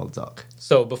Donald Duck.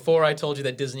 So before I told you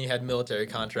that Disney had military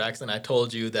contracts, and I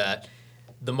told you that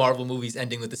the Marvel movies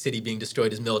ending with the city being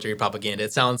destroyed is military propaganda,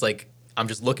 it sounds like I'm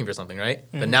just looking for something, right?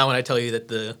 But now when I tell you that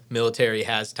the military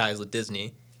has ties with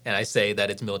Disney, and I say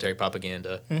that it's military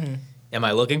propaganda, am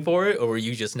I looking for it, or were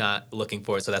you just not looking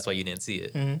for it, so that's why you didn't see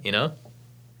it? You know?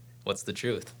 What's the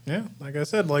truth? Yeah, like I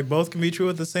said, like both can be true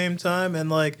at the same time,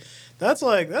 and like that's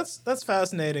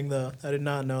fascinating though. I did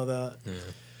not know that.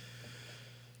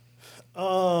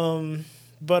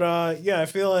 But I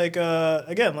feel like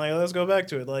again, like let's go back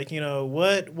to it. Like, you know,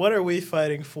 what are we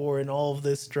fighting for in all of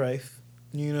this strife?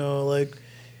 You know, like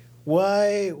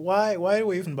why do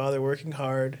we even bother working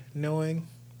hard, knowing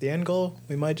the end goal?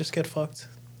 We might just get fucked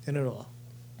in it all.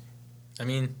 I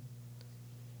mean,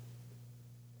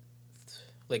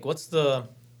 like, what's the...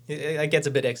 It gets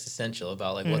a bit existential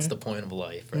about, like, what's the point of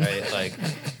life, right? Like,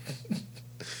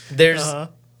 there's...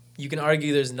 You can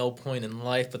argue there's no point in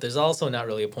life, but there's also not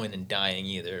really a point in dying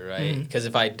either, right? Because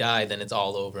if I die, then it's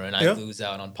all over, and I lose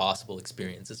out on possible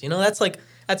experiences. You know, that's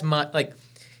my... Like,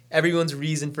 everyone's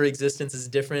reason for existence is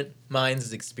different. Mine's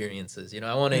is experiences.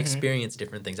 I want to experience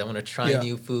different things. I want to try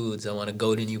new foods. I want to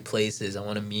go to new places. I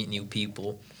want to meet new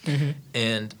people.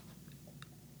 And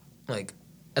like,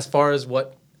 as far as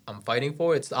what I'm fighting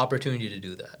for, it's the opportunity to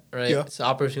do that, right? Yeah. It's the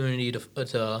opportunity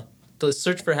to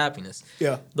search for happiness.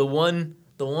 Yeah. The one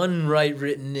right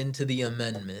written into the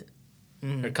amendment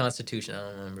or Constitution. I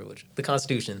don't remember which. The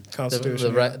Constitution.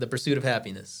 The pursuit of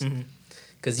happiness.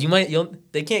 Because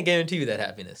they can't guarantee you that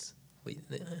happiness.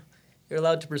 You're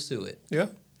allowed to pursue it. Yeah.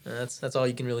 That's all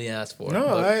you can really ask for.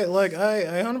 No, I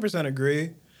 100% agree.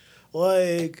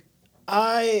 Like,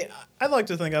 I like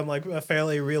to think I'm like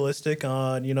fairly realistic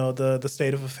on the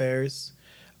state of affairs,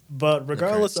 but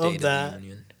regardless of that,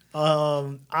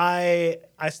 I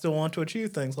still want to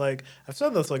achieve things. Like, I've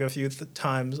said this like a few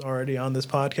times already on this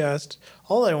podcast.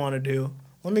 All I want to do,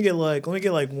 let me get like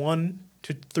 1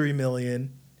 to 3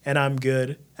 million. And I'm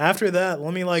good. After that,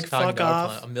 let me fuck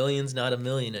off. A million's not a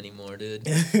million anymore, dude.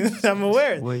 I'm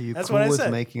aware. Wait, that's what I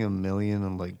said. Making $1 million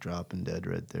and dropping dead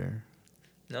right there.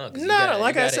 No,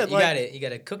 I said, you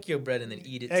gotta cook your bread and then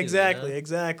eat it.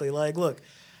 Exactly. Like, look,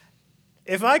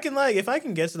 if I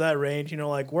can get to that range,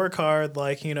 work hard,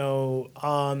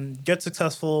 get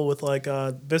successful with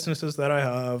businesses that I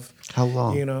have. How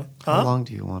long? How long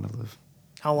do you want to live?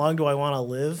 How long do I want to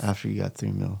live? After you got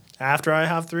 3 mil. After I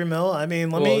have 3 mil, I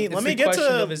mean, let me get to the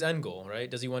question of his end goal, right?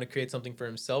 Does he want to create something for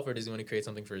himself, or does he want to create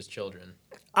something for his children?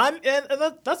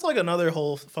 That's another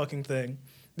whole fucking thing,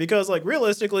 because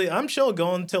realistically, I'm chill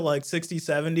going to 60,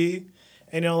 70,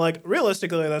 and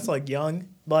realistically, that's young.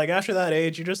 But after that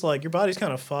age, you're just your body's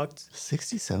kind of fucked.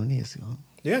 60, 70 is young.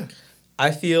 Yeah. I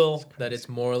feel that it's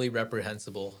morally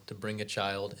reprehensible to bring a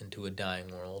child into a dying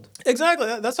world. Exactly.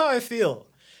 That's how I feel.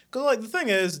 Because, the thing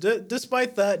is,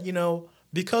 despite that,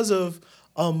 because of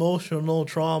emotional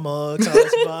trauma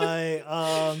caused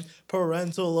by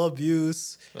parental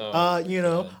abuse,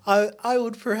 I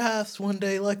would perhaps one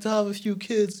day like to have a few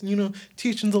kids,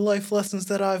 teach them the life lessons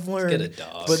that I've learned. Let's get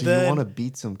a dog. But so then, you want to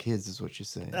beat some kids is what you're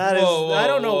saying. I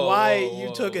don't know why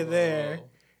you took it there.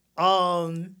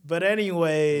 But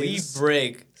anyways. We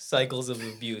break cycles of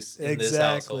abuse in this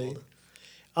household.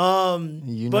 I think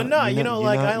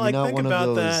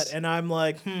about that and I'm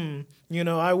like,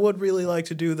 I would really like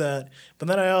to do that. But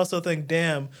then I also think,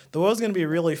 damn, the world's going to be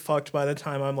really fucked by the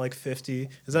time I'm 50.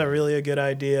 Is that really a good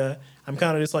idea? I'm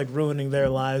kind of just ruining their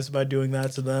lives by doing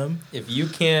that to them. If you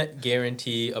can't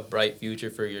guarantee a bright future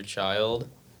for your child,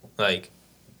 if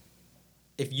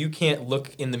you can't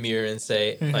look in the mirror and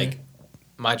say,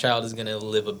 my child is going to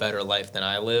live a better life than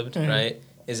I lived, right?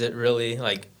 Is it really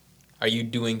are you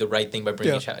doing the right thing by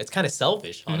bringing a child? It's kind of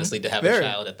selfish, honestly, to have a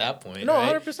child at that point. No,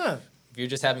 right? 100%. If you're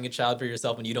just having a child for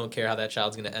yourself and you don't care how that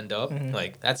child's going to end up,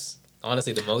 that's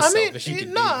honestly the most selfish you can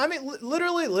be. I mean,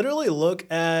 literally look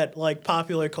at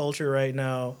popular culture right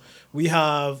now. We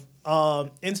have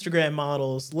Instagram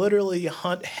models literally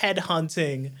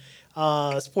headhunting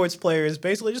sports players,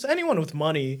 basically just anyone with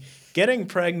money, getting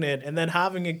pregnant and then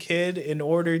having a kid in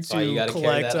order to you gotta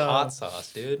collect carry that hot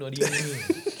sauce, dude. What do you mean?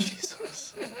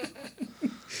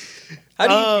 How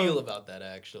do you feel about that,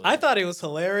 actually? I thought it was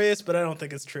hilarious, but I don't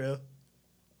think it's true.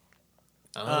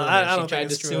 I don't think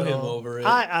it's true. She tried to sue him over it.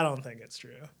 I don't think it's true.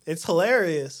 It's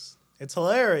hilarious. It's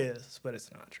hilarious, but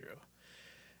it's not true.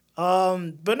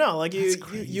 But no,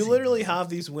 you literally have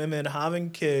these women having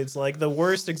kids. The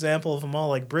worst example of them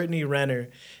all, Brittany Renner.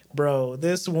 Bro,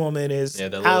 this woman is the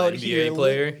little out NBA here.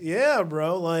 player. Yeah,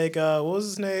 bro. What was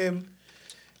his name?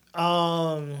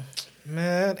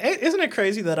 Man, isn't it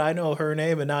crazy that I know her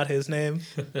name and not his name?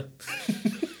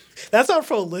 That's how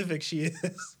prolific she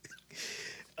is.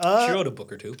 She wrote a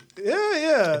book or two.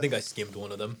 Yeah. I think I skimmed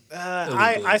one of them.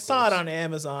 I saw it on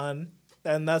Amazon,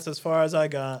 and that's as far as I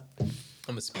got.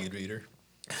 I'm a speed reader.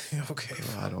 Okay.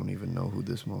 I don't even know who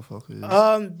this motherfucker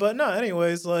is. But no,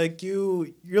 anyways,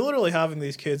 you're literally having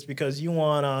these kids because you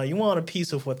want a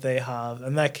piece of what they have,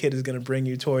 and that kid is gonna bring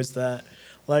you towards that.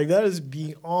 That is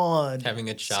beyond having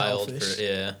a child selfish.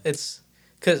 It's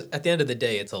because at the end of the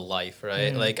day, it's a life,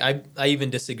 right? I even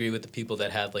disagree with the people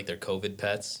that have their COVID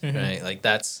pets, right?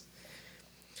 That's,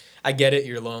 I get it.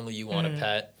 You're lonely. You want a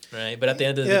pet, right? But at the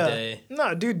end of the day,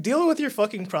 no, dude, deal with your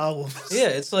fucking problems. Yeah,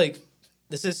 it's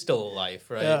this is still a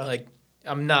life, right? Yeah.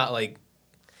 I'm not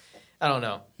I don't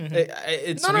know.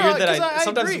 It's weird that I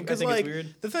sometimes agree, I think like, it's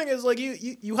weird. The thing is, like,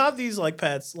 you have these like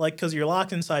pets, like, because you're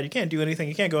locked inside, you can't do anything,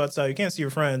 you can't go outside, you can't see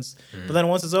your friends. But then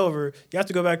once it's over, you have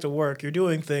to go back to work. You're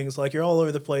doing things like you're all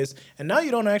over the place, and now you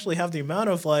don't actually have the amount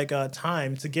of like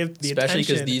time to give the especially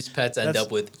attention. Because these pets end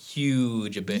up with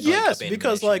huge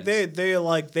because like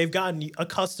they've gotten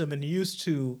accustomed and used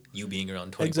to you being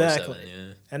around 24/7. Exactly.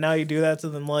 Yeah. And now you do that to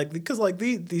them, like, because like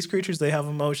these creatures, they have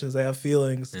emotions, they have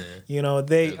feelings. You know,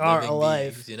 they are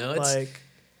alive. Beings, you know,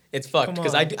 it's fucked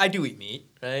because I do eat meat,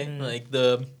 right? Like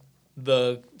the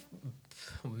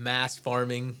mass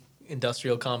farming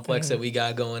industrial complex that we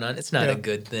got going on. It's not a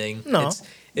good thing. No,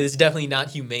 it's definitely not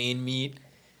humane meat,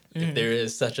 if there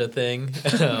is such a thing.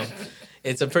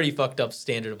 It's a pretty fucked up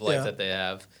standard of life that they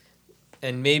have,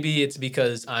 and maybe it's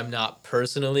because I'm not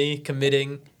personally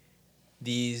committing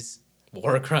these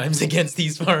war crimes against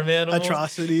these farm animals,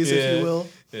 atrocities, if you will.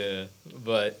 Yeah,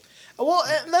 but. Well,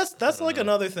 and that's like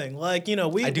another thing. Like, you know,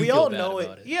 we all know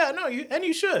it. Yeah, no,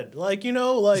 you should. Like, you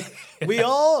know, like we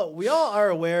all are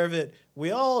aware of it.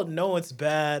 We all know it's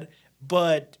bad,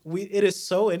 but it is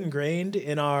so ingrained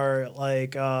in our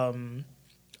like our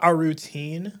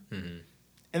routine.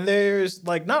 And there's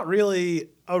like not really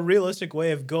a realistic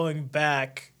way of going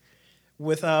back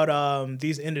without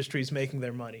these industries making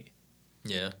their money.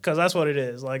 Yeah, because that's what it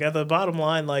is. Like at the bottom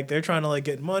line, like they're trying to like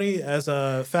get money as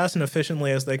fast and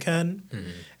efficiently as they can,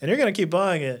 and you're gonna keep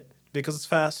buying it because it's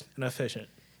fast and efficient.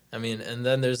 I mean, and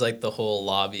then there's like the whole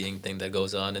lobbying thing that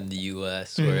goes on in the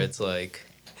U.S. where it's like,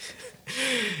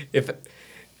 if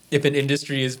an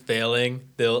industry is failing,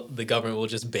 the government will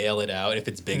just bail it out if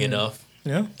it's big enough.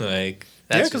 Yeah, like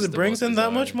that's because it brings in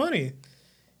that much money.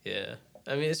 Yeah,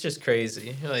 I mean it's just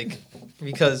crazy. Like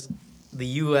because the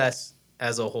U.S.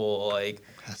 as a whole, like,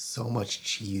 has so much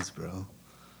cheese, bro.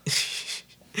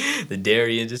 The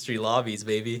dairy industry lobbies,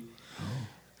 baby. Oh.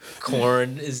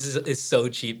 Corn is so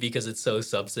cheap because it's so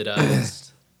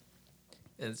subsidized.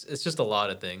 It's just a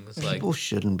lot of things. People like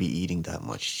shouldn't be eating that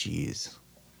much cheese.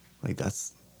 Like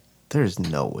there's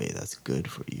no way that's good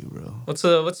for you, bro. What's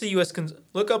the U.S.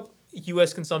 look up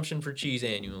U.S. consumption for cheese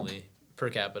annually per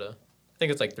capita? I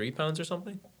think it's like 3 pounds or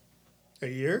something. A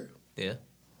year? Yeah.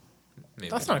 Maybe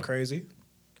that's not crazy.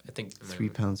 I think 3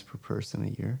 pounds per person a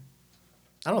year.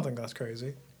 I don't think that's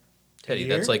crazy. Teddy,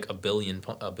 that's like a billion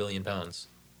pounds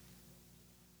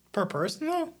per person,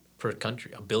 though. Per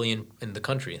country, 1 billion in the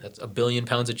country. That's 1 billion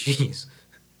pounds of cheese.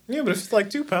 Yeah, but if it's like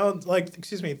 2 pounds,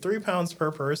 3 pounds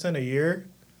per person a year,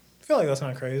 I feel like that's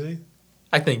not crazy.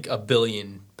 I think 1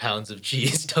 billion pounds of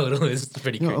cheese total is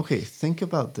pretty crazy. Okay, think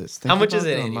about this. How much is it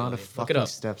the annually? amount of fucking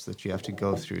steps that you have to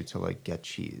go through to like get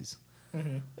cheese.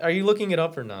 Are you looking it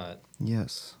up or not?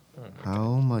 Yes.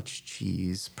 How much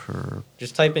cheese per...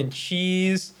 Just type in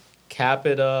cheese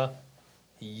capita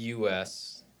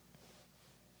U.S.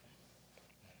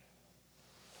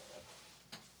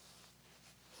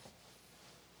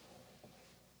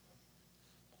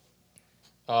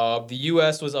 The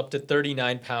U.S. was up to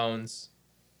 39 pounds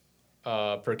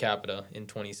per capita in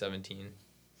 2017.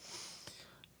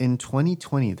 In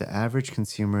 2020, the average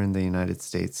consumer in the United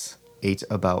States ate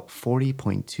about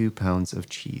 40.2 pounds of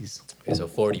cheese. Okay, so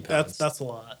 40 pounds. That's a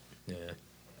lot. Yeah.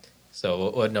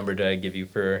 So what number did I give you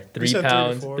for 3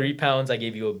 pounds? 3 pounds, I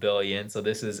gave you 1 billion. So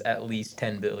this is at least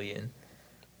 10 billion.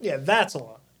 Yeah, that's a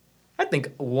lot. I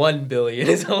think 1 billion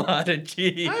is a lot of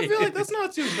cheese. I feel like that's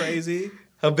not too crazy.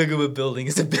 How big of a building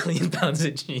is 1 billion pounds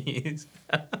of cheese?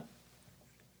 I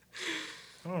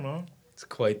don't know. It's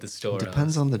quite the story.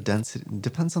 Depends on the density.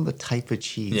 Depends on the type of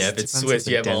cheese. Yeah, if it's Swiss,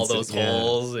 you have all those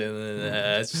holes,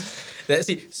 and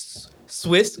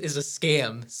Swiss is a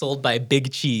scam sold by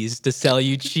Big Cheese to sell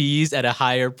you cheese at a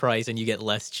higher price, and you get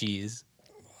less cheese.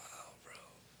 Wow, bro,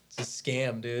 it's a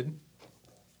scam, dude.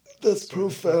 That's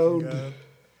profound.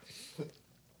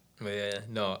 But yeah,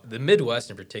 no, the Midwest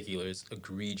in particular is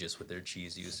egregious with their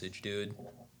cheese usage, dude.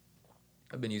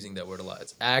 I've been using that word a lot.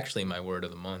 It's actually my word of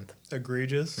the month.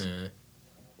 Egregious. Yeah.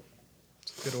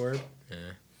 It's a good word. Yeah.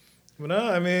 But no,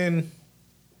 I mean,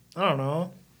 I don't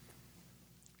know.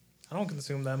 I don't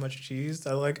consume that much cheese.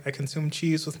 I consume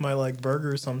cheese with my like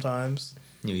burgers sometimes.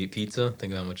 You eat pizza?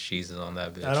 Think of how much cheese is on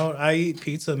that bitch. I eat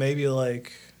pizza maybe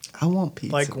like I want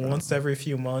pizza like once every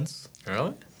few months.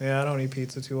 Really? Yeah, I don't eat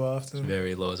pizza too often. It's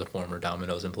very low as a former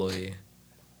Domino's employee.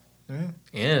 Yeah.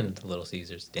 And Little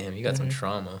Caesars. Damn, you got some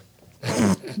trauma.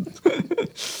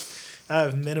 I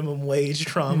have minimum wage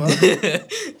trauma.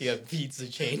 You have pizza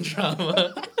chain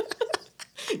trauma.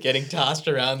 Getting tossed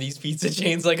around these pizza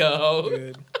chains like a hoe.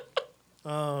 Good.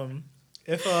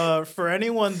 If for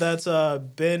anyone that's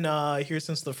been here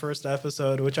since the first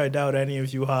episode, which I doubt any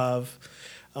of you have,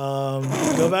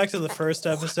 Go back to the first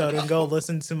episode and go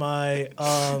listen to my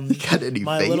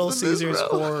my Little Caesars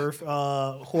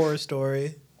horror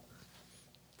story.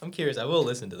 I'm curious. I will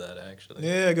listen to that actually.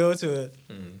 Yeah, go to it.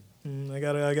 I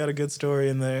got a good story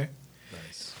in there.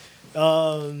 Nice.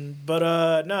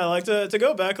 But no, I like to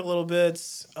go back a little bit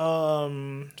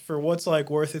for what's like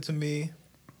worth it to me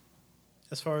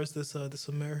as far as this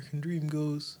American dream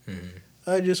goes.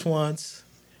 I just want,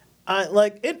 I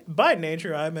like it by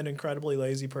nature. I'm an incredibly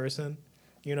lazy person.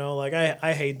 You know, like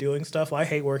I hate doing stuff. I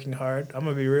hate working hard. I'm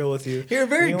gonna be real with you. You're a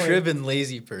very driven,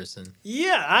 lazy person.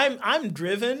 Yeah, I'm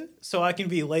driven so I can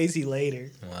be lazy later.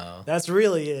 Wow. That's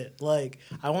really it. Like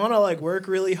I want to like work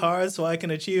really hard so I can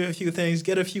achieve a few things,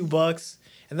 get a few bucks,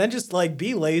 and then just like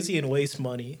be lazy and waste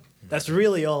money. That's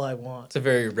really all I want. It's a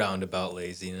very roundabout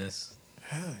laziness.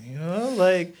 You know,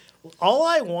 like all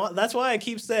I want. That's why I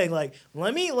keep saying like,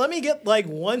 let me get like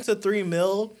 1 to 3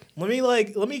 mil. Let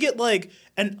me get like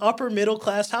an upper middle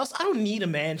class house. I don't need a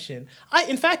mansion.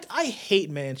 In fact, I hate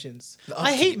mansions.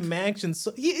 I hate mansions.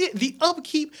 So, the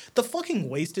upkeep, the fucking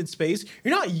wasted space.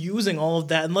 You're not using all of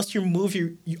that unless you move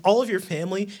all of your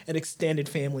family and extended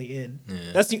family in. Yeah.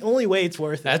 That's the only way it's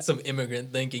worth it. That's some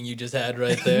immigrant thinking you just had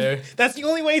right there. That's the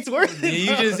only way it's worth it.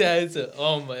 You just had to.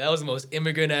 Oh my, that was the most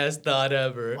immigrant ass thought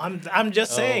ever. I'm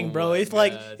just saying, bro. If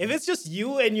like if it's just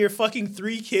you and your fucking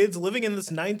 3 kids living in this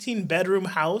 19-bedroom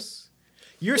house,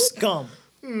 you're scum.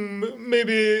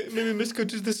 Maybe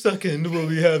Miskat is the second will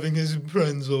be having his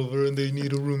friends over and they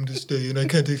need a room to stay and I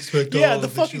can't expect all the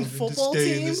of fucking the football to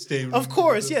stay team. in the stay room. Of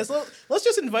course, yes. Let's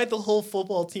just invite the whole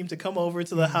football team to come over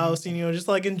to the house and just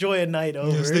like enjoy a night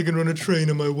over. Yes, they can run a train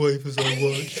on my wife as I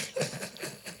watch.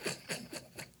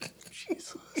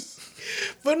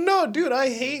 Jesus. But no, dude, I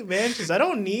hate mansions. I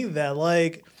don't need that.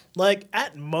 Like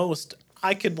at most,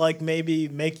 I could like maybe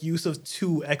make use of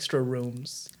 2 extra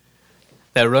rooms.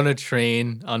 That run a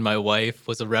train on my wife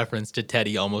was a reference to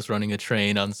Teddy almost running a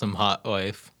train on some hot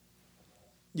wife.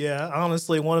 Yeah,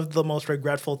 honestly, one of the most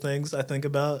regretful things I think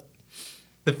about.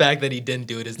 The fact that he didn't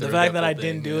do it is the fact that I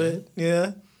didn't do it.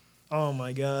 Yeah. Oh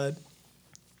my god.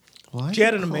 Why she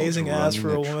had an amazing ass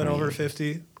for a woman over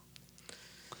 50.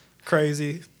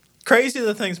 Crazy. Crazy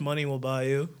the things money will buy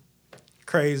you.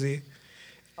 Crazy.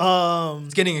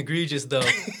 It's getting egregious though.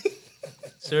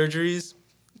 Surgeries,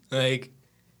 like.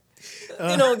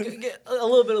 Get a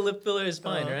little bit of lip filler is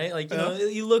fine, right? Like,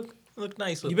 you look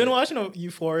nice with it. You've been watching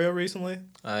Euphoria recently?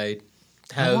 I've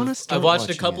watched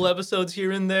a couple episodes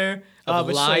here and there. I've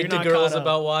lied to girls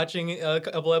about watching a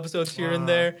couple episodes here and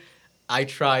there. I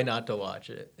try not to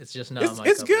watch it. It's just not my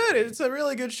It's good. It's a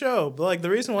really good show. But like the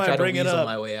reason why I bring it up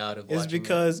my way out of is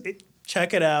because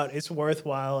check it out. It's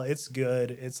worthwhile. It's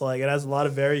good. It's like it has a lot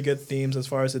of very good themes as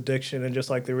far as addiction and just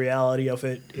like the reality of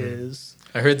it is.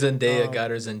 I heard Zendaya got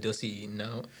her Zendusi eaten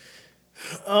out.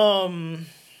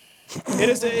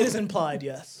 It is implied,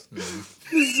 yes.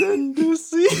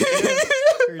 Zendusi.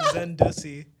 Her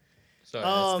Zendusi.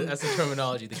 Sorry, that's the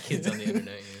terminology the kids on the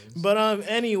internet use. But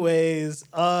anyways,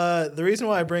 the reason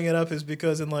why I bring it up is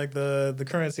because in like the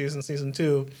current season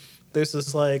 2, there's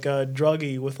this like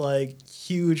druggie with like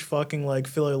huge fucking like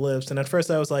filler lips, and at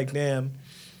first I was like, damn,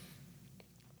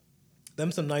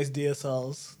 them some nice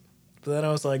DSLs. But then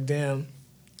I was like, damn,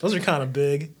 those are kind of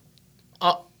big.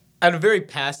 At a very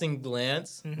passing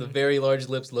glance, the very large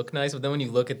lips look nice, but then when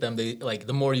you look at them, they like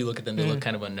the more you look at them, they look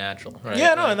kind of unnatural, right?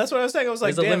 Yeah, no, and that's what I was saying. I was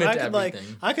like, damn,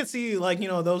 I could see like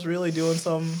those really doing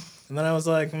something, and then I was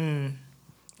like,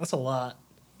 that's a lot.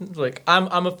 It's like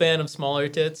I'm a fan of smaller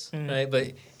tits, right? But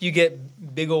if you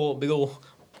get big old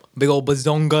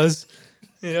bazongas,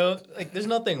 like there's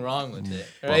nothing wrong with it,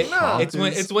 right? No,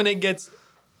 it's when it gets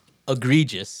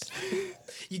egregious.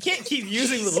 You can't keep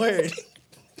using the word.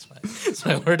 It's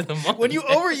my word of the month. When you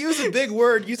overuse a big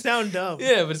word, you sound dumb.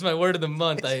 Yeah, but it's my word of the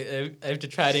month. I have to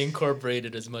try to incorporate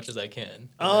it as much as I can.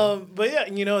 But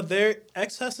yeah,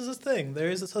 excess is a thing. There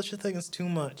is such a thing as too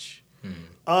much. Too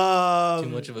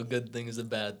much of a good thing is a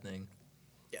bad thing.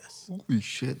 Yes. Holy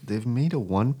shit! They've made a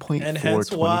 1.4 and hence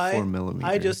 24 why millimeter.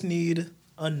 I just need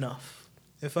enough.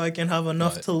 If I can have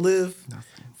enough to live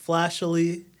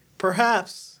flashily,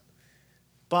 perhaps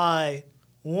buy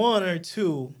 1 or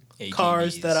 2 ATVs.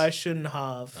 Cars that I shouldn't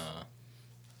have,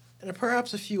 and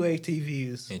perhaps a few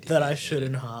ATVs that I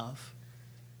shouldn't have.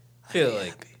 I feel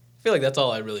like that's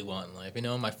all I really want in life.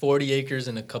 My 40 acres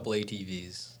and a couple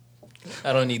ATVs.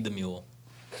 I don't need the mule.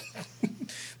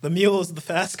 The mule is the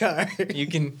fast car. You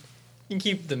can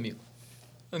keep the mule.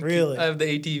 Really? I have the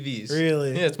ATVs.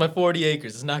 Really? Yeah, it's my 40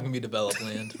 acres. It's not gonna be developed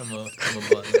land. I'm a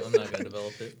bud. I'm not gonna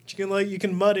develop it. You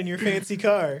can mud in your fancy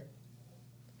car.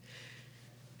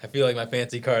 I feel like my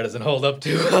fancy car doesn't hold up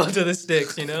too well to the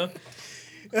sticks,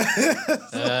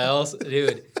 Also,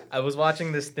 dude, I was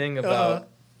watching this thing about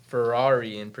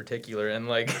Ferrari in particular, and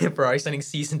like Ferrari sending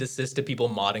cease and desist to people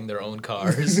modding their own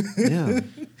cars. Yeah.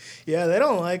 Yeah, they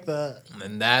don't like that.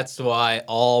 And that's why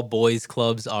all boys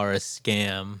clubs are a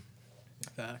scam.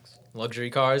 Facts. Luxury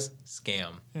cars,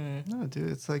 scam. No,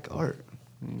 dude, it's like art.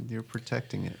 I mean, you're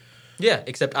protecting it. Yeah,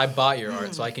 except I bought your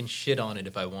art, so I can shit on it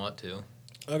if I want to.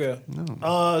 Okay.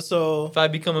 No. So If I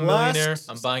become a millionaire,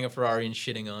 I'm buying a Ferrari and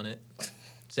shitting on it,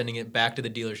 sending it back to the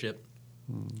dealership,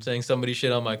 saying somebody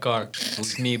shit on my car. It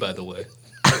was me, by the way.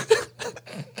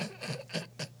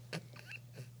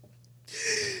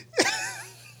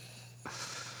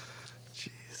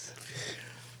 Jeez.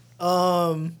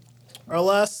 Our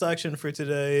last section for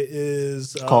today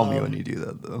is Call me when you do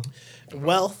that, though.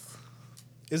 wealth.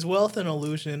 Is wealth an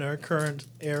illusion in our current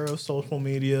era of social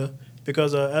media?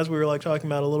 Because as we were like talking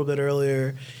about a little bit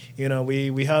earlier, you know,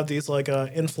 we have these like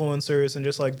influencers and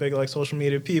just like big like social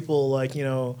media people, like, you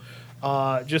know,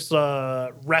 just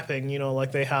repping, you know,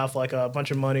 like they have like a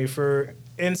bunch of money. For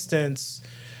instance,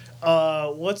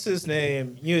 what's his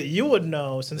name? You would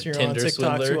know since you're on TikTok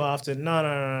swindler? too often.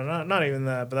 No, not even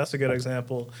that, but that's a good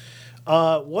example.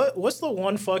 What's the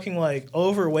one fucking like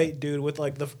overweight dude with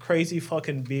like the crazy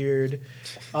fucking beard?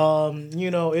 You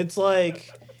know, it's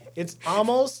like it's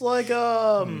almost like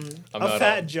a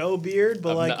Fat Joe beard,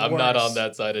 but I'm worse. not on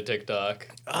that side of TikTok.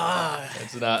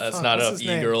 That's not what's enough his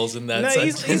name? e-girls in that No,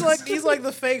 sentence. he's like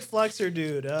the fake flexer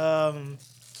dude. Fuck,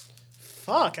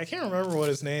 I can't remember what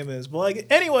his name is. But like,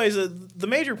 anyways, the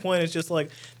major point is just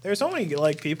like there's so many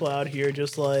like people out here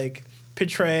just like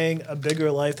portraying a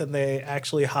bigger life than they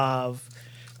actually have.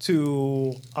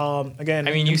 To again,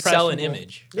 I mean, you sell an impressionable.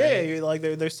 image. Yeah, right? you're like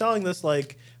they're selling this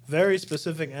like very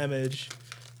specific image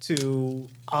to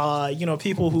you know,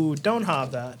 people who don't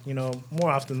have that, you know, more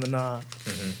often than not.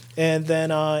 And then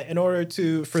in order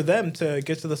for them to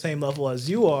get to the same level as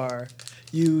you are,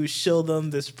 you show them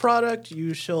this product,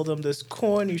 you show them this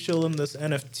coin, you show them this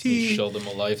NFT, You show them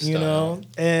a lifestyle. you know,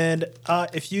 and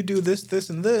if you do this,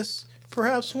 and this,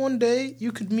 perhaps one day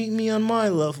you could meet me on my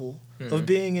level of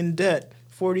being in debt,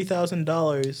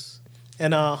 $40,000,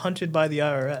 and hunted by the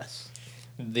IRS.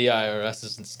 The IRS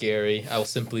isn't scary. I will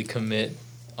simply commit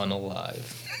unalive.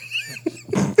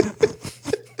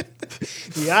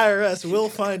 The IRS will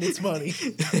find its money.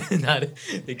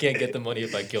 They can't get the money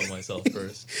if I kill myself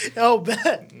first. Oh,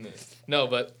 bet. No,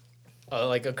 but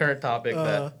like a current topic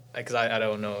that, because I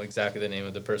don't know exactly the name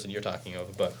of the person you're talking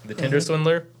of, but the Tinder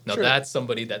swindler. No, Sure. that's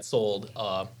somebody that sold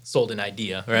an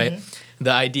idea, right?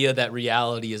 The idea that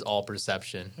reality is all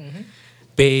perception.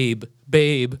 Babe,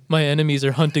 my enemies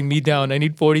are hunting me down. I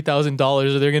need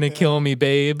 $40,000 or they're gonna kill me,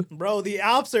 babe. Bro, the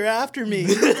Alps are after me.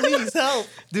 Please help.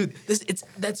 Dude,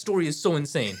 that story is so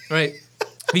insane, right?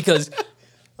 Because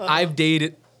I've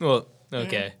dated. Well,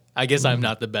 okay, I guess I'm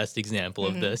not the best example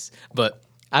of this, but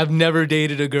I've never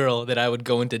dated a girl that I would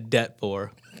go into debt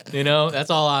for. You know, that's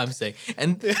all I'm saying.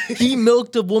 And he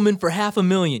milked a woman for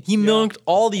 $500,000. He milked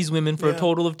all these women for a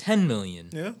total of $10 million.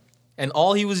 Yeah. And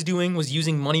all he was doing was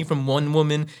using money from one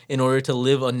woman in order to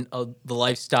live on the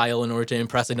lifestyle, in order to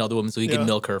impress another woman, so he could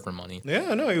milk her for money. Yeah,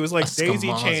 I know. He was like A daisy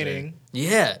schmozer. chaining.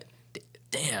 Yeah.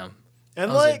 Damn. And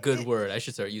That was like a good word. I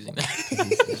should start using that.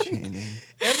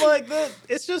 and like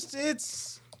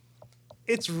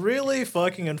it's really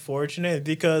fucking unfortunate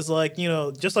because, like, you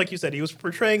know, just like you said, he was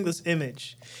portraying this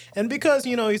image. And because,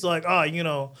 you know, he's like, you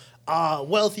know,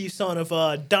 wealthy son of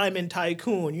a diamond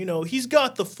tycoon, you know, he's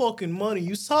got the fucking money.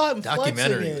 You saw him flexing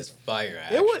Documentary it. was fire,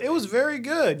 actually. It was very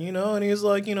good, you know, and he was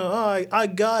like, you know, I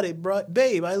got it, bro.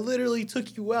 Babe, I literally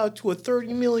took you out to a $30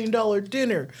 million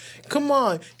dinner. Come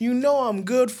on, you know I'm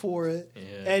good for it.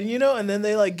 Yeah. And, you know, and then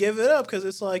they, like, give it up because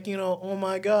it's like, you know, oh,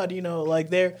 my God, you know, like,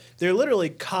 they're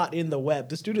literally caught in the web.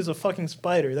 This dude is a fucking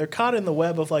spider. They're caught in the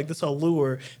web of, like, this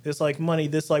allure, this, like, money,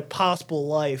 this, like, possible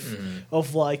life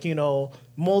of, like, you know,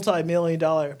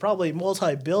 multi-million-dollar, probably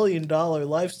multi-billion-dollar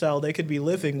lifestyle they could be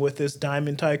living with this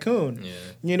diamond tycoon. Yeah.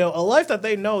 You know, a life that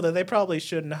they know that they probably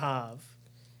shouldn't have.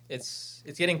 It's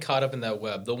getting caught up in that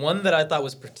web. The one that I thought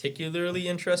was particularly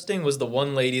interesting was the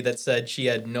one lady that said she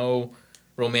had no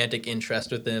romantic interest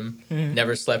with him,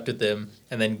 never slept with him,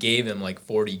 and then gave him like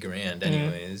 $40,000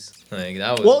 anyways. Like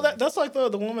that was Well, that's like the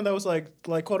woman that was like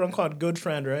quote unquote good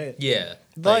friend, right? yeah.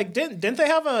 Like didn't they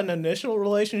have an initial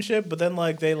relationship, but then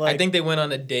like they like I think they went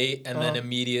on a date and then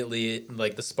immediately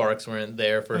like the sparks weren't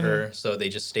there for her, so they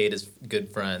just stayed as good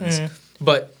friends.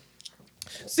 But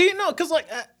see, no, because like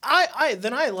I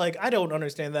don't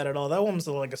understand that at all. That woman's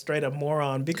like a straight up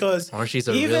moron because or she's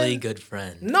a really good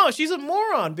friend. No, she's a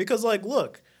moron because like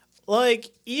look,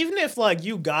 like, even if, like,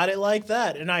 you got it like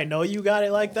that, and I know you got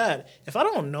it like that, if I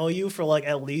don't know you for, like,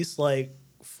 at least, like,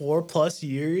 4+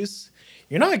 years,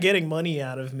 you're not getting money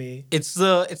out of me. It's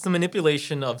the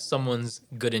manipulation of someone's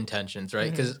good intentions, right?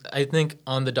 Because I think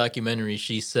on the documentary,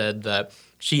 she said that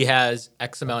she has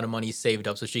X amount of money saved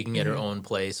up so she can get her own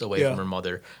place away from her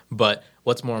mother. But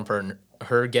what's more important,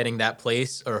 her getting that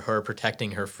place or her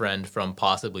protecting her friend from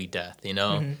possibly death, you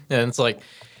know? And it's like,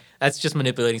 that's just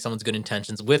manipulating someone's good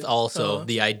intentions with also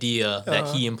the idea that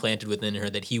he implanted within her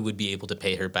that he would be able to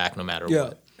pay her back no matter what.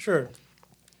 Yeah, sure.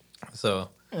 So...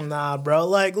 Nah, bro.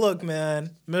 Like, look,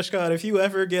 man. Miskat, if you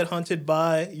ever get hunted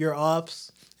by your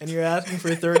ops and you're asking for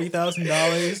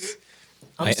 $30,000,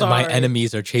 I'm sorry. My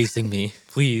enemies are chasing me.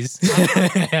 Please.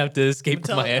 I have to escape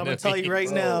from my enemies. I'm going to tell you right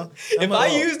now. If I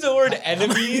use the word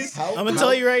enemies... I'm going to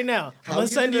tell you right now. I'm going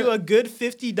to send you a good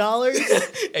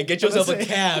 $50. And get yourself a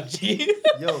cab, G.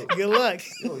 Yo. Good luck.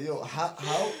 Yo,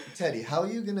 how, Teddy, how are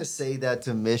you going to say that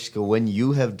to Mishka when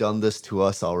you have done this to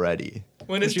us already?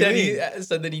 When has Teddy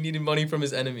said that he needed money from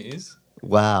his enemies?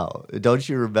 Wow. Don't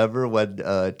you remember when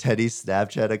Teddy's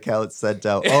Snapchat account sent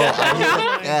out,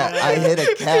 I hit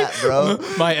a cat, bro.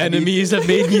 My enemies have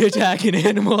made me attack an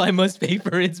animal. I must pay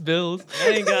for its bills.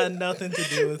 That ain't got nothing to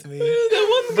do with me.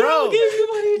 That one girl gave you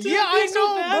money too. Yeah, I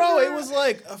know, bro. It was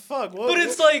like, fuck. What? But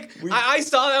it's like, I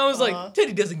saw that. I was like,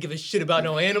 Teddy doesn't give a shit about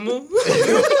no animal.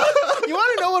 You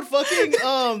want to know what fucking,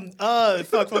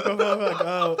 fuck.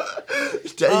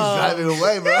 Teddy's driving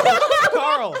away, bro.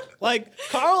 Carl,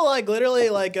 literally,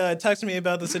 texted me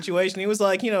about the situation. He was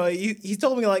like, he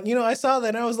told me, like, I saw that,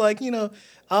 and I was like,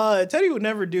 Teddy would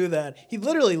never do that. He'd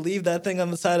literally leave that thing on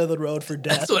the side of the road for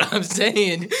death. That's what I'm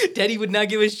saying. Teddy would not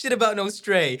give a shit about no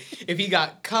stray. If he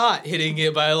got caught hitting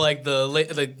it by, like,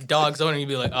 the dog's owner, he'd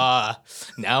be like,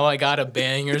 now I gotta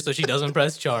bang her so she doesn't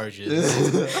press charges.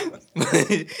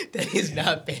 Teddy's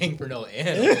not paying for no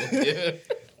animal, dude.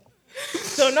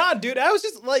 So, dude, I was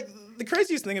just, like... The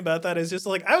craziest thing about that is just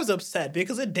like I was upset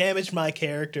because it damaged my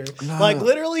character. No. Like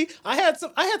literally, I had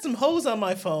some hoes on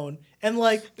my phone, and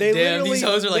like these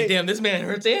hoes are like, damn, this man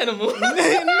hurts animals. No,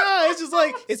 it's just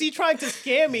like, is he trying to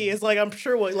scam me? It's like I'm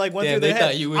sure what like went through their head.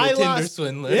 Thought you were a Tinder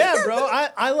swindler. Yeah, bro,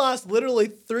 I lost literally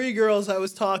 3 girls I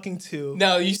was talking to.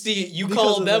 Now you see, you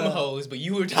called them hoes, but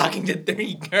you were talking to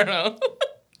 3 girls.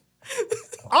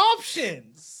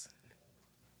 Options.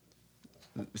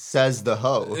 Says the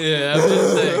hoe. Yeah, I'm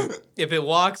just saying. If it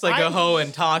walks like a hoe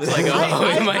and talks like a hoe,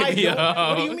 it might be a hoe.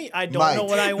 What do you mean? I don't know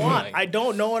what I want. I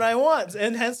don't know what I want.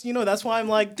 And hence, that's why I'm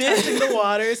like testing the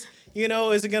waters.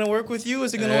 Is it gonna work with you?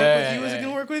 Is it gonna work with you? Is it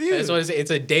gonna work with you? That's what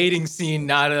it's a dating scene,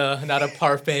 not a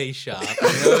parfait shop.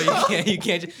 You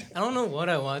can't. I don't know what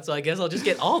I want, so I guess I'll just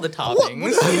get all the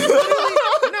toppings.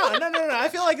 No. I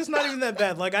feel like it's not even that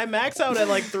bad. Like I max out at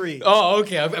like 3. Oh,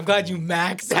 okay. I'm glad you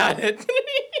max out at 3.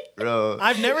 Bro,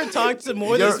 I've never talked to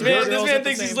more than 3 girls. This man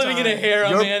thinks he's living in a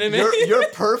harem, man. You're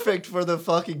perfect for the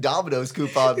fucking Domino's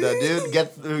coupon, then, dude.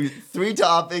 Get 3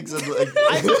 toppings and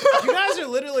like. You guys are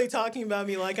literally talking about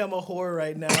me like I'm a whore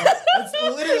right now. It's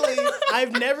literally,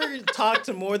 I've never talked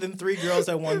to more than 3 girls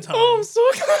at one time. Oh, I'm so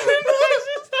excited.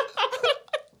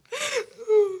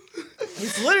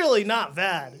 It's literally not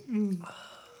bad.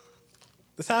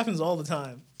 This happens all the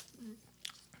time.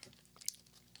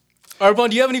 Arbon,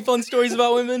 do you have any fun stories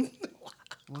about women?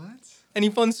 What? Any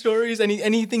fun stories?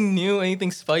 Anything new? Anything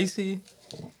spicy?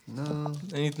 No.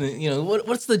 Anything?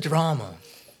 What's the drama?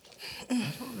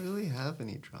 I don't really have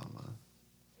any drama.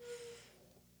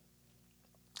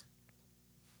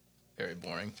 Very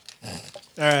boring. All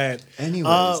right.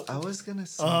 Anyways, I was gonna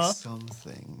say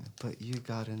something, but you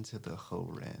got into the hoe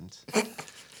rant.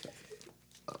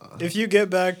 If you get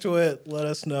back to it, let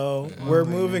us know. We're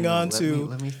moving on to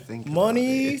let me think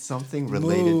money. It's something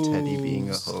related to Teddy being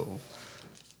a hoe.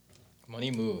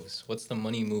 Money moves. What's the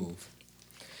money move?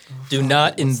 Do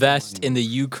not invest in the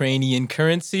Ukrainian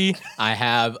currency. I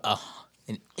have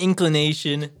an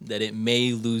inclination that it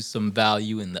may lose some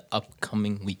value in the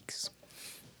upcoming weeks.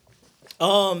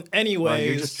 Anyways. Well,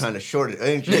 you're just trying to short it,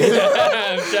 ain't you? Anyways.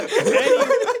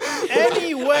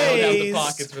 I don't have the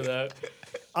pockets for that.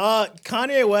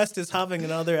 Kanye West is having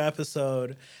another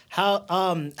episode.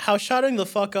 How shutting the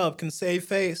fuck up can save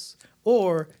face,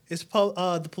 or is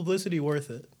the publicity worth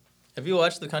it? Have you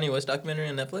watched the Kanye West documentary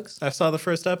on Netflix? I saw the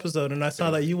first episode, and I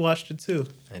saw that you watched it too.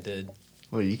 I did.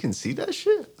 Well, you can see that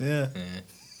shit? Yeah.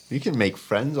 You can make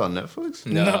friends on Netflix?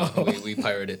 No. we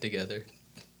pirated it together.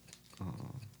 Oh.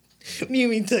 What do you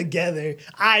mean together?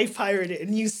 I pirated it,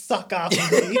 and you suck off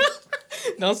of me.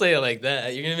 Don't say it like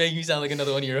that. You're gonna make me sound like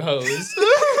another one of your hoes.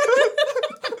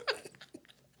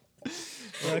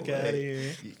 Fuck out of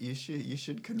here. You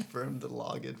should confirm the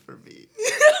login for me.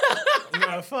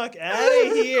 the fuck out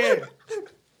of here.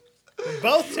 We're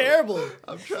both terrible.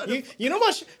 I'm trying to. You know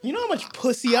how much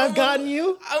pussy I've gotten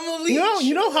you? I'm a leech.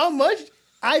 You know how much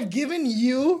I've given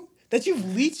you that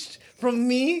you've leached from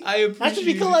me? I appreciate I should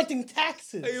be collecting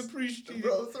taxes. I appreciate it.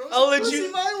 Bro, throw I'll some let pussy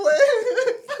you- my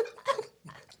way.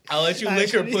 I'll let you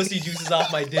lick her pussy juices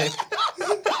off my dick.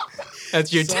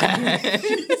 That's your tag.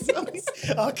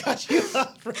 I'll cut you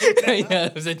off right now. Yeah,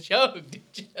 it was a joke,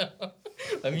 dude.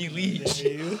 Let me leech.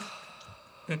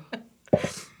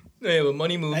 Yeah, but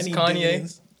money moves.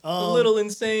 Kanye, a little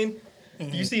insane.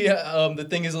 You see the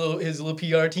thing his little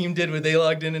PR team did where they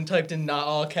logged in and typed in not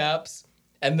all caps,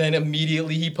 and then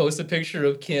immediately he posts a picture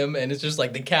of Kim, and it's just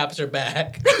like the caps are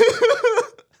back.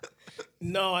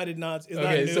 No, I did not. Is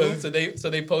Okay, that new? so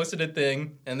they posted a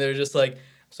thing, and they're just like,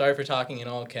 sorry for talking in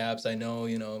all caps. I know,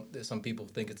 some people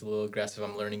think it's a little aggressive.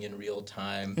 I'm learning in real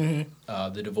time.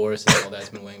 The divorce and all that's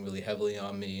been weighing really heavily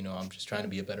on me. I'm just trying to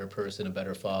be a better person, a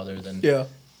better father than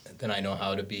I know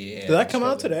how to be. Did that come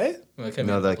out today? No,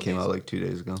 that came out like 2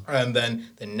 days ago. And then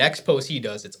the next post he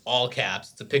does, it's all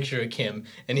caps. It's a picture of Kim,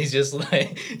 and he's just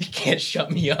like, you can't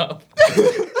shut me up.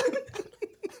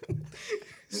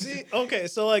 See, okay,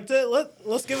 so like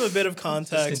let's give a bit of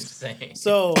context. It's insane.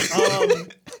 So,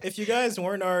 if you guys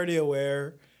weren't already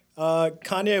aware,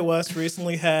 Kanye West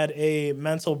recently had a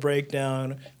mental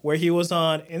breakdown where he was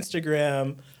on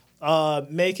Instagram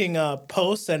making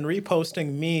posts and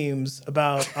reposting memes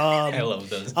about I love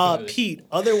those. Pete,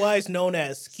 otherwise known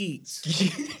as Skeet. Do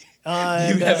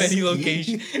you have any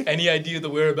location, any idea of the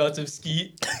whereabouts of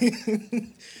Skeet?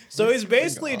 So he's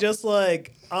basically just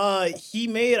like he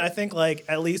made, I think, like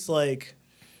at least like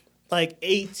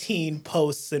 18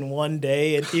 posts in one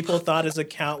day, and people thought his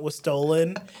account was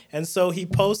stolen. And so he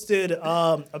posted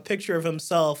a picture of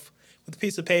himself with a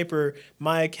piece of paper.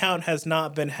 My account has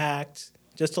not been hacked,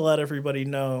 just to let everybody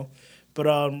know. But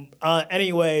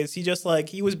anyways, he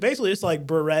was basically just like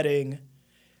berating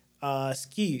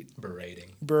Skeet.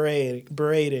 Berating.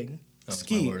 That was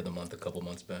Skeet. my word of the month a couple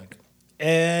months back.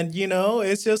 And,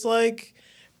 it's just like,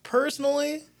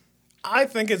 personally, I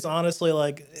think it's honestly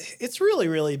like, it's really,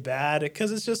 really bad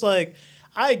because it's just like,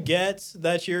 I get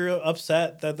that you're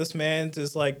upset that this man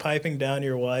is like piping down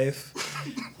your wife.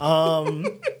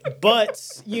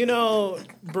 But,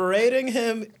 berating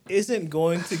him isn't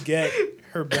going to get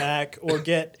her back or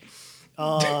get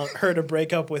her to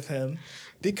break up with him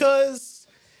because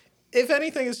if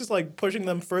anything, it's just like pushing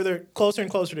them closer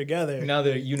and closer together. Now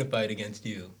they're unified against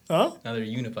you. Huh? Now they're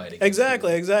unified against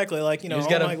Exactly. Like,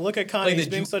 look at Kanye, he's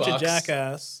being such a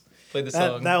jackass. Play the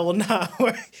song. That will not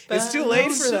work. It's too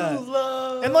late for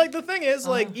that. And like the thing is,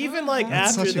 like even like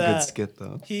That's after such that, a good skit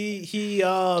though.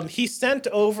 he sent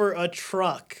over a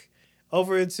truck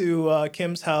over to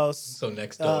Kim's house. So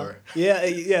next door.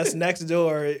 Yes, next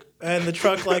door. And the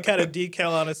truck like had a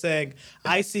decal on it saying,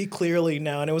 "I see clearly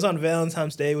now." And it was on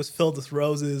Valentine's Day. It was filled with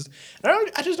roses.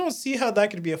 And I just don't see how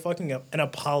that could be an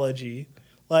apology.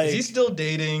 Like, is he still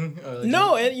dating?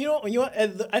 No, and you know,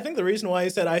 and I think the reason why he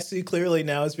said "I see clearly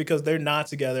now" is because they're not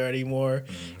together anymore.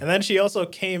 And then she also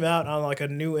came out on like a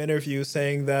new interview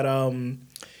saying that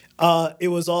it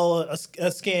was all a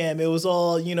scam. It was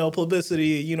all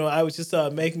publicity. I was just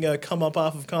making a come up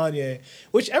off of Kanye,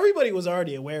 which everybody was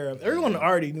already aware of. Everyone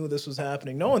already knew this was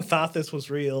happening. No one thought this was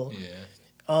real. Yeah.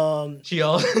 She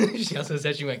also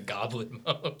said she went goblin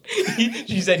mode.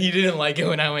 She said he didn't like it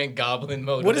when I went goblin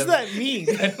mode. What does that mean?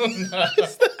 I don't know. What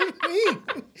does that mean?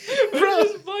 Bro,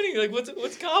 it's funny. Like,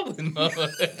 what's goblin mode?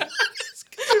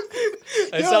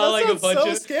 I saw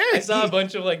a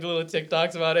bunch of like little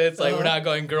TikToks about it. It's like we're not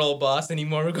going girl boss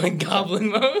anymore. We're going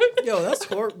goblin mode. Yo, that's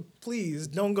horrible. Please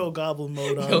don't go goblin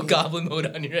mode on Go me. goblin mode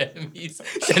on your enemies.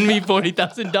 Send me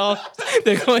 $40,000.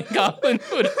 They're going goblin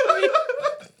mode on me.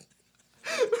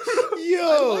 Yo,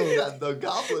 I like that though.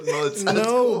 Goblin mode sounds no,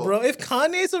 cool. bro. If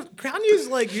Kanye's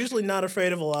like usually not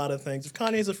afraid of a lot of things. If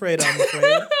Kanye's afraid, I'm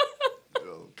afraid.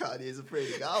 Bro, Kanye's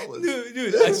afraid of goblins.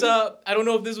 Dude, I don't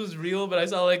know if this was real, but I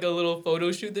saw like a little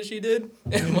photo shoot that she did.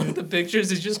 And one of the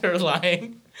pictures is just her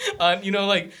lying on,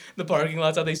 like the parking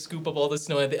lots, how they scoop up all the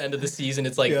snow at the end of the season.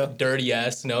 It's like dirty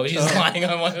ass snow. She's lying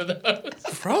on one of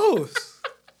those. Gross.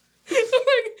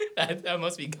 Like, that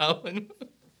must be goblin.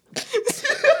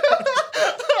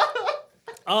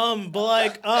 But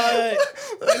like,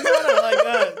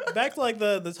 back to like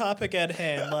the topic at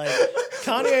hand. Like,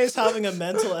 Kanye is having a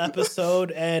mental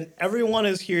episode, and everyone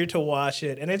is here to watch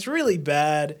it, and it's really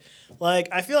bad. Like,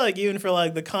 I feel like even for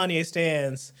like the Kanye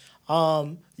stans,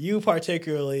 you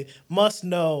particularly must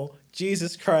know,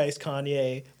 Jesus Christ,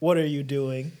 Kanye, what are you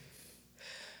doing?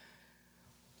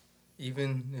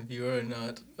 Even if you are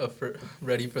not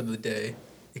ready for the day,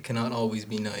 It cannot always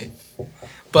be night.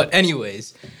 But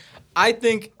anyways, I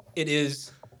think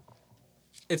it's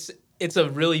a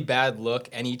really bad look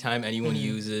anytime anyone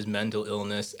uses mental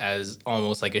illness as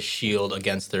almost like a shield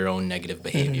against their own negative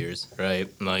behaviors, right?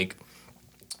 Like,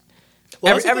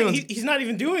 well, he's not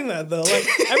even doing that though. Like,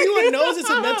 everyone knows it's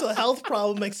a mental health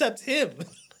problem except him.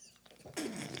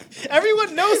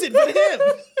 Everyone knows it but him.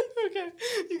 Okay,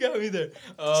 you got me there.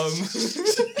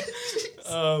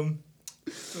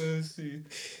 Let's see.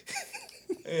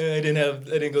 I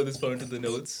didn't go this far into the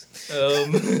notes.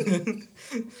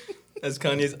 As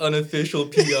Kanye's unofficial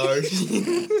PR.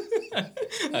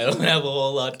 I don't have a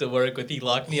whole lot to work with. He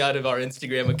locked me out of our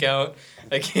Instagram account.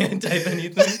 I can't type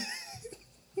anything.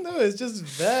 No, it's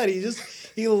just bad.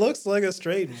 He looks like a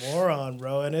straight moron,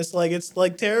 bro. And it's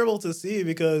like terrible to see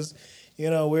because,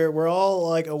 you know, we're all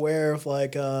like aware of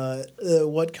like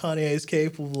what Kanye is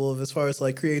capable of as far as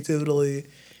like creativity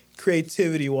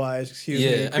wise. Excuse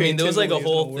me. Yeah, I mean there was like a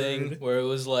whole thing where it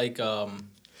was like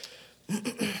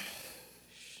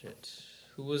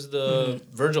who was the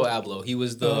Virgil Abloh? He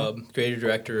was the creative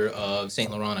director of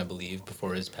Saint Laurent, I believe,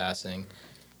 before his passing.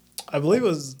 I believe it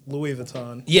was Louis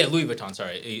Vuitton. Yeah, Louis Vuitton,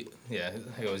 sorry.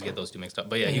 I always get those two mixed up.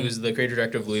 But yeah, he was the creative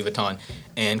director of Louis Vuitton.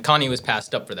 And Kanye was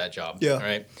passed up for that job. Yeah.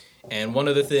 Right? And one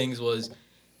of the things was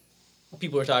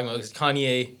people were talking about because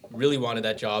Kanye really wanted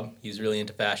that job. He was really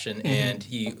into fashion. And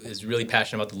he is really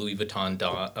passionate about the Louis Vuitton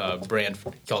brand.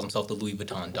 He calls himself the Louis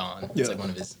Vuitton Don. It's like one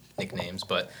of his nicknames.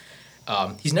 But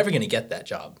he's never going to get that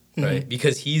job, right?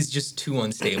 Because he's just too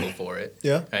unstable for it.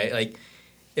 Yeah. Right? Like,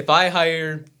 if I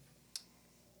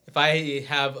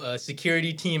have a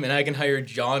security team and I can hire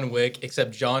John Wick,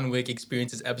 except John Wick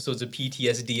experiences episodes of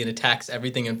PTSD and attacks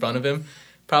everything in front of him,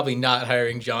 probably not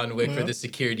hiring John Wick for the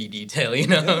security detail, you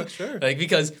know? Yeah, sure. Like,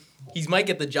 because he might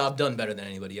get the job done better than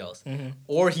anybody else.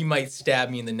 Or he might stab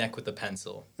me in the neck with a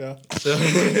pencil. Yeah. So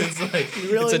it's like,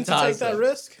 you really need to take that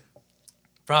risk?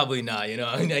 Probably not, you know?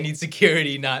 I need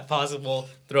security, not possible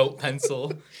throat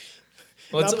pencil.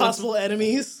 Not possible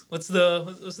enemies. What's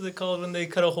it called when they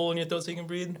cut a hole in your throat so you can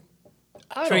breathe?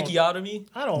 Tracheotomy?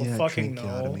 I don't fucking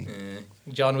know.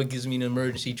 John Wick gives me an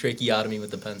emergency tracheotomy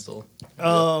with a pencil.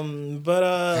 But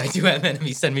I do have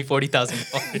enemies. Send me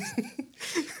 $40,000.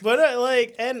 But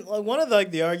one of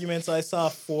the arguments I saw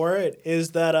for it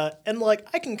is that and like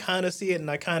I can kind of see it and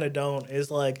I kind of don't,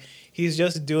 is like he's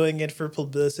just doing it for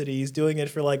publicity. He's doing it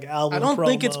for like album promo. I don't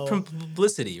think it's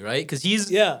publicity, right? Because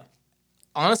he's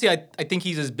honestly, I think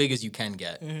he's as big as you can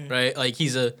get, right? Like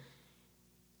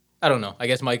I don't know. I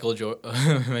guess Michael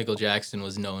Jackson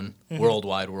was known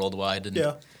worldwide, and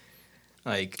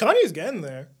like Kanye's getting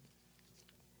there.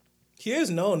 He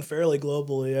is known fairly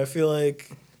globally. I feel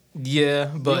like. Yeah,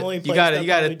 but you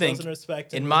gotta think.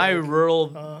 In my rural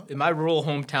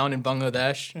hometown in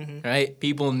Bangladesh, right?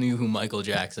 People knew who Michael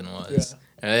Jackson was,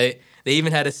 right? They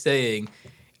even had a saying.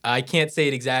 I can't say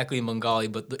it exactly in Bengali,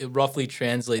 but it roughly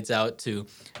translates out to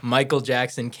Michael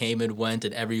Jackson came and went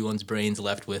and everyone's brains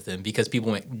left with him because people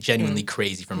went genuinely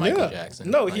crazy for Michael Jackson.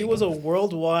 No, he was a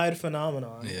worldwide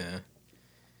phenomenon.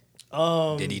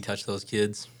 Yeah. Did he touch those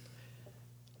kids?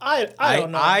 I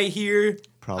don't know. I hear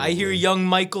young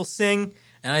Michael sing,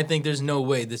 and I think there's no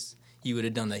way he would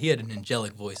have done that. He had an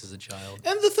angelic voice as a child.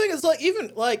 And the thing is, like,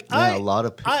 even like a lot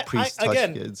of priests touch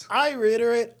kids. I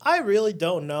reiterate, I really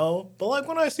don't know. But like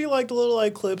when I see like the little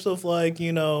like clips of like,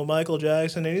 you know, Michael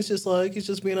Jackson, and he's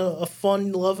just being a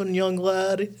fun, loving young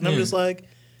lad, and I'm just like,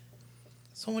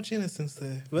 so much innocence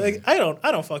there. But like, I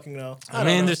don't fucking know. I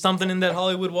mean, there's something in that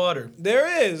Hollywood water.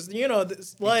 There is, you know,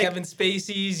 like Kevin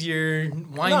Spacey's, your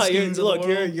Weinstein's. No,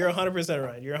 you're 100%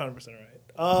 right. You're 100%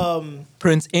 right.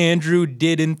 Prince Andrew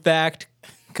did in fact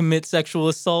commit sexual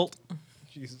assault.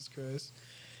 Jesus Christ.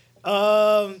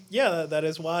 That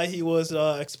is why he was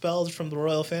expelled from the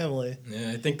royal family.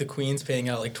 Yeah, I think the Queen's paying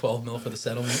out like $12 million for the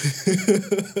settlement.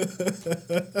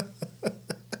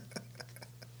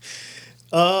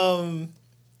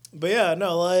 But yeah,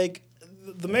 no, like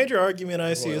the major argument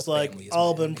I see is like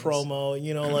album promo.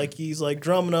 You know, like he's like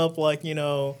drumming up, like, you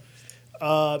know,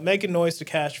 making noise to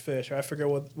catch fish. I forget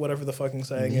whatever the fucking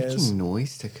saying is. Making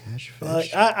noise to catch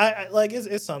fish. I like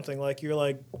it's something like you're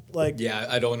like yeah,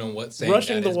 I don't know what saying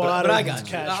rushing that the water but I got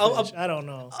to catch fish. I don't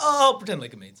know. I'll pretend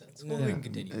like it made sense. Well, we can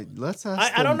continue. Let's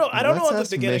ask. I don't know. I don't know what the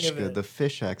beginning Mishka, of it. the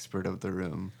fish expert of the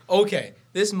room. Okay,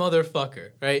 this motherfucker,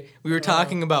 right? We were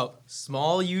talking about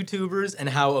small YouTubers and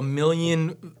how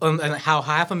and how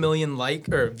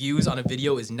 500,000 views on a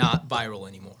video is not viral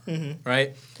anymore,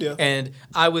 right? Yeah. And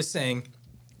I was saying,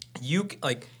 you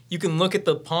can look at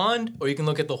the pond or you can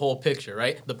look at the whole picture,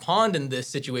 right? The pond in this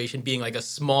situation being like a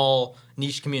small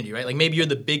niche community, right? Like maybe you're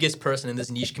the biggest person in this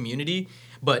niche community,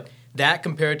 But that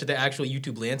compared to the actual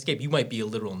YouTube landscape, you might be a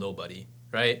literal nobody,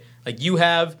 right? Like you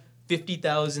have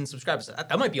 50,000 subscribers.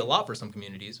 That might be a lot for some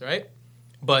communities, right?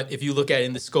 But if you look at it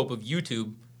in the scope of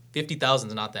YouTube, 50,000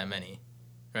 is not that many,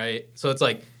 right? So it's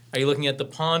like, are you looking at the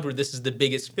pond where this is the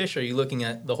biggest fish? Or are you looking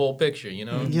at the whole picture, you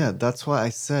know? Yeah, that's why I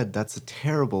said that's a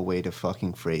terrible way to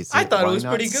fucking phrase it. I thought Why it was not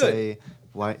pretty good. Say,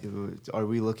 why are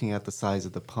we looking at the size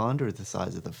of the pond or the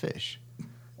size of the fish?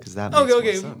 Because that makes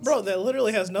more sense. Bro, that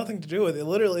literally has nothing to do with it.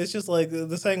 Literally, it's just like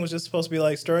the saying was just supposed to be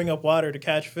like stirring up water to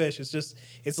catch fish. It's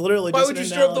literally Why just would you an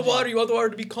stir up the analogy. water? You want the water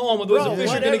to be calm, otherwise Bro, the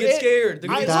fish are going to get scared.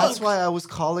 That's why I was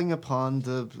calling upon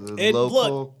the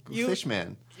local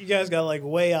fishman. You guys got like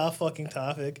way off fucking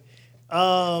topic.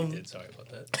 Sorry about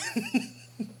that.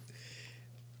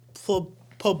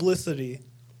 Publicity.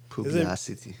 Is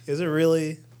it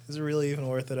really even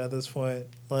worth it at this point?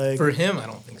 Like for him, I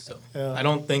don't think so. Yeah. I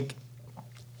don't think,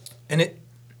 and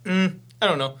I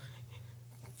don't know.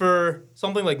 For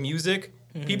something like music,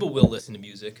 people will listen to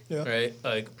music, right?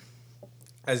 Like,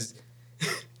 as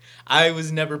I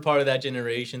was never part of that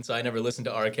generation, so I never listened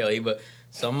to R. Kelly, but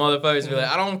some motherfuckers be like,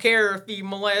 I don't care if he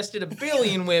molested 1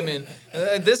 billion women.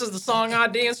 This is the song I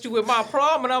danced to at my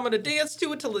prom, and I'm going to dance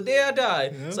to it till the day I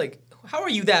die. Yeah. It's like, how are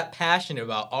you that passionate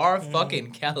about R.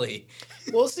 fucking Kelly?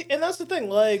 Well, see, and that's the thing.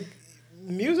 Like,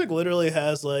 music literally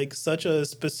has, like, such a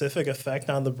specific effect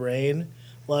on the brain.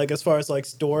 Like, as far as, like,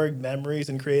 storing memories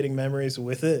and creating memories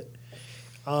with it.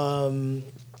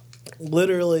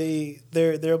 Literally,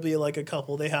 there'll be like a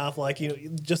couple. They have like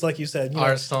just like you said,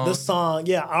 our song, the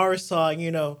song, our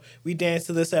song. We danced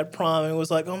to this at prom, and it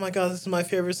was like, oh my god, this is my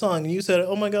favorite song. And you said,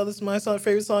 oh my god, this is my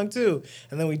favorite song too.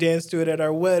 And then we danced to it at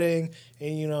our wedding,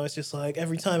 and it's just like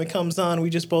every time it comes on,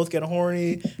 we just both get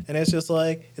horny, and it's just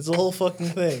like it's a whole fucking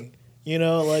thing.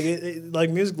 Like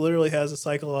music literally has a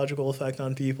psychological effect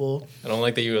on people. I don't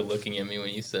like that you were looking at me when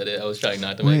you said it. I was trying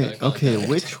not to make eye contact. Okay,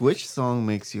 which song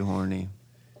makes you horny?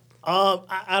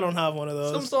 I don't have one of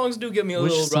those. Some songs do get me a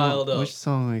little riled up. Which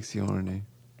song makes you horny?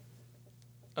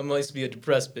 I must be a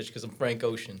depressed bitch because I'm Frank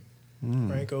Ocean.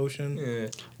 Frank Ocean. Yeah.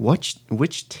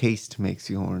 Which taste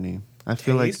makes you horny? I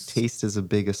feel like taste is a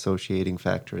big associating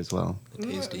factor as well.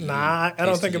 I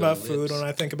don't think about food when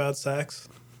I think about sex.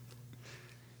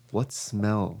 What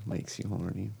smell makes you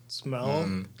horny?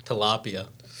 Smell? Tilapia.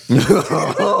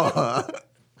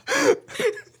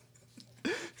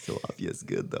 Tilapia's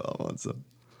good though. I want some.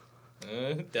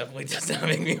 Definitely does not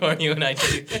make me horny when I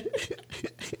do.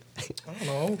 I don't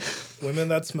know. Women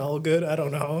that smell good? I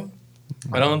don't know.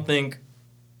 I don't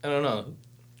know.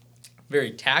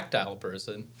 Very tactile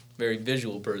person. Very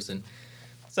visual person.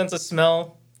 Sense of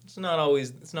smell, it's not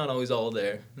always all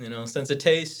there. Sense of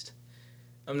taste,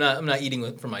 I'm not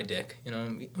eating for my dick.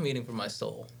 I'm eating for my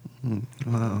soul.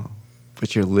 Wow.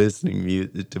 But you're listening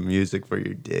to music for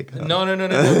your dick, huh? No.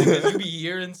 Because you be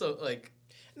hearing like...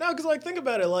 No, because like think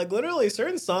about it. Like literally,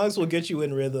 certain songs will get you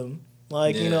in rhythm.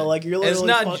 Like like you're literally. It's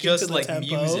not just to the like tempo.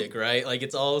 music, right? Like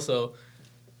it's also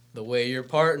the way your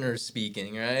partner's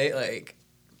speaking, right? Like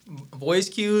voice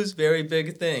cues, very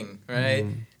big thing, right?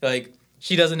 Like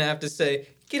she doesn't have to say,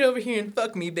 "Get over here and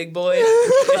fuck me, big boy," in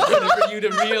order for you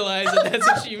to realize that that's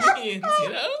what she means.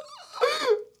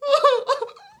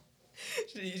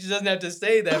 She doesn't have to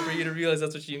say that for you to realize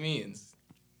that's what she means.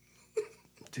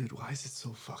 Dude, why is it so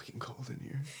fucking cold in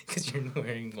here? Because you're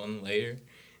wearing one layer.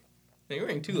 No, you're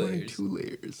wearing two layers. Two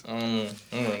layers. I'm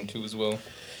wearing two as well.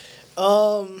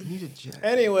 Need a jacket.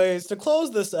 Anyways, to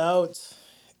close this out,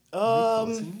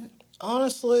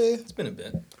 honestly, it's been a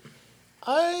bit.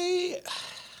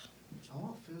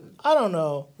 I don't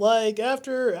know. Like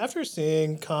after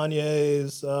seeing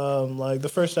Kanye's like the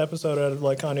first episode out of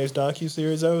like Kanye's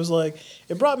docuseries, I was like,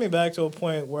 it brought me back to a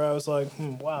point where I was like,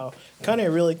 wow,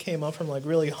 Kanye really came up from like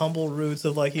really humble roots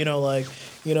of like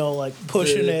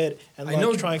pushing it and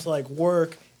like trying to like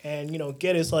work and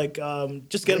get his like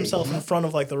just get himself in front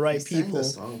of like the right people.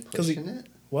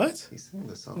 What? He sang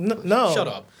the song. No. Shut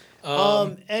up.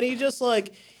 And he just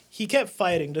like. He kept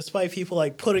fighting despite people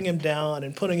like putting him down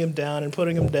and putting him down and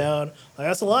putting him down. Like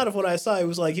that's a lot of what I saw. It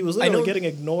was like he was literally getting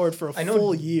ignored for a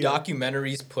full year.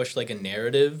 Documentaries push like a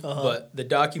narrative, but the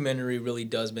documentary really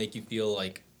does make you feel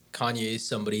like Kanye is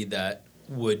somebody that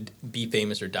would be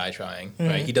famous or die trying.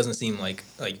 Right? He doesn't seem like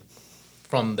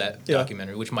from that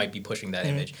documentary, which might be pushing that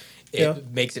image.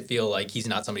 It makes it feel like he's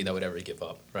not somebody that would ever give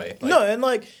up. Right? Like, no, and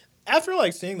like. After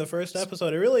like seeing the first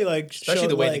episode, it really like especially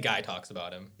the way the guy talks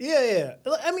about him. Yeah.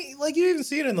 I mean, like you even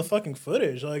see it in the fucking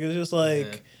footage. Like it's just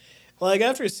like, like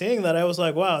after seeing that, I was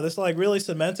like, wow, this like really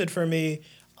cemented for me,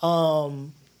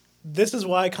 this is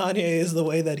why Kanye is the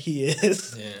way that he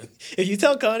is. Yeah. If you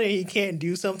tell Kanye he can't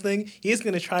do something, he's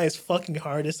gonna try his fucking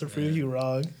hardest to prove you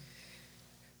wrong.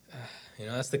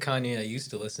 That's the Kanye I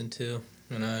used to listen to.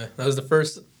 That was the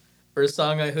first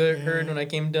song I heard when I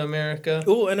came to America.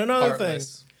 Ooh, and another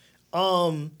Heartless.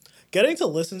 thing, getting to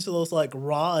listen to those like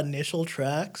raw initial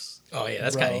tracks. Oh yeah,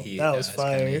 that's kind of heat. That was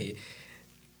fire.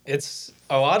 It's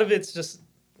a lot of it's just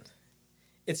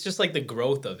like the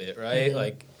growth of it, right? Mm-hmm.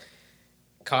 Like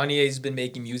Kanye's been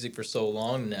making music for so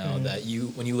long now that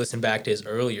when you listen back to his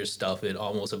earlier stuff, it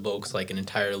almost evokes like an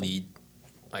entirely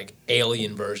like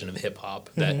alien version of hip hop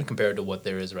that compared to what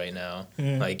there is right now.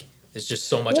 Like it's just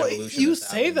so much evolution. You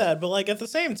say that, but like at the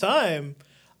same time,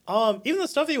 even the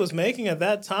stuff he was making at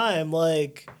that time,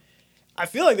 like I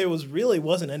feel like there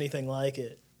wasn't anything like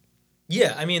it.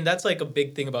 Yeah, I mean that's like a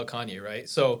big thing about Kanye, right?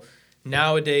 So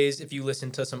nowadays, if you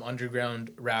listen to some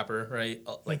underground rapper, right,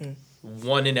 like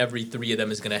one in every 3 of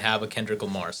them is gonna have a Kendrick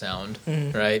Lamar sound,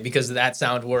 right? Because that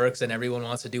sound works, and everyone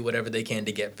wants to do whatever they can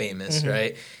to get famous,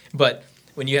 right? But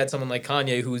when you had someone like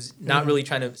Kanye who's not really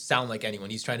trying to sound like anyone,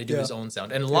 he's trying to do his own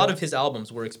sound. And a lot of his albums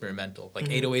were experimental. Like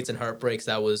 808s and Heartbreaks,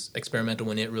 that was experimental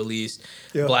when it released.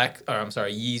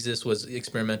 Yeezus was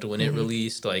experimental when it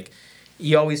released. Like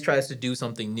he always tries to do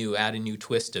something new, add a new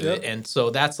twist to it. And so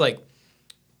that's like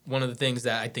one of the things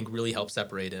that I think really helps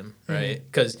separate him, right?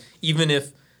 Because even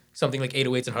if something like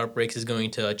 808s and Heartbreaks is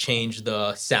going to change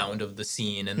the sound of the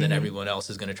scene and then everyone else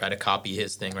is going to try to copy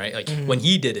his thing, right? Like when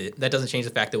he did it, that doesn't change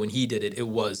the fact that when he did it, it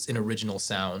was an original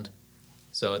sound.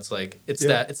 So it's like, it's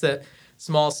that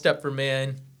small step for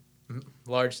man,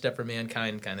 large step for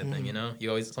mankind kind of thing,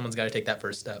 someone's got to take that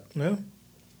first step. No,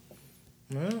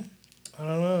 I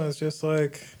don't know. It's just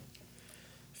like,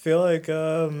 I feel like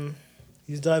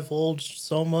he's divulged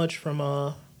so much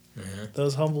from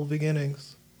those humble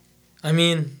beginnings. I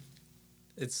mean,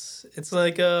 it's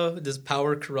like, does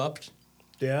power corrupt?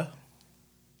 Yeah.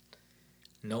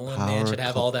 No one man should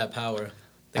have all that power.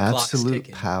 The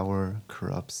absolute power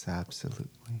corrupts absolutely.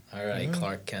 All right,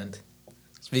 Clark Kent.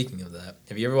 Speaking of that,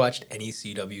 have you ever watched any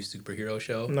CW superhero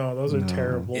show? No, those are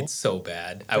terrible. It's so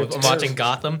bad. I'm watching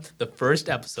Gotham, the first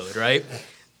episode, right?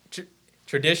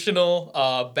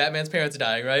 Traditional Batman's parents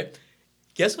dying, right?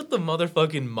 Guess what the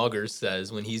motherfucking mugger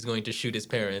says when he's going to shoot his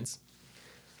parents?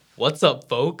 What's up,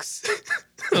 folks?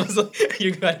 I was like,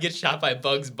 you're going to get shot by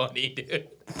Bugs Bunny, dude.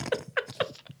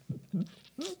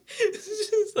 It's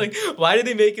just like, why did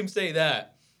they make him say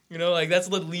that? Like that's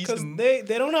the least. Because they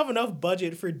don't have enough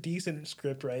budget for decent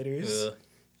script writers.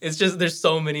 It's just there's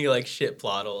so many like shit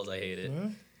plot holes. I hate it.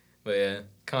 But yeah,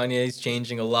 Kanye's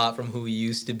changing a lot from who he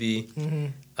used to be.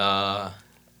 Another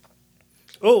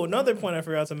point I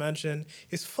forgot to mention: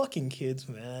 his fucking kids,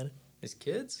 man. His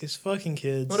kids? His fucking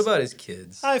kids. What about his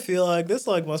kids? I feel like this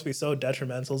must be so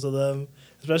detrimental to them.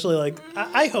 Especially like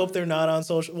I hope they're not on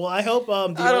social. Well, I hope I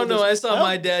don't know. I saw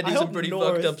my dad do some pretty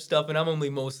fucked up stuff, and I'm only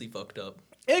mostly fucked up.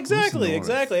 Exactly. And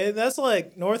that's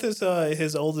like North is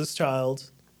his oldest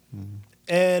child,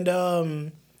 and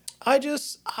I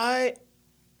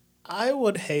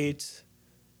would hate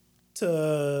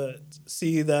to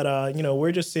see that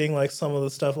we're just seeing like some of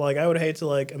the stuff. Like I would hate to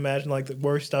like imagine like the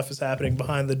worst stuff is happening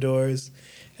behind the doors,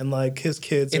 and like his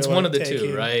kids. It's one of the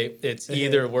two, right? It's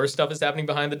either worse stuff is happening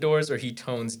behind the doors, or he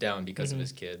tones down because of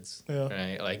his kids,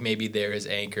 right? Like maybe they're his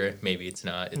anchor, maybe it's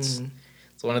not. It's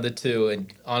one of the two,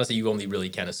 and honestly, you only really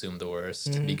can assume the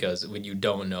worst because when you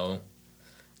don't know,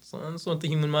 that's what the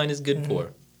human mind is good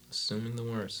for, assuming the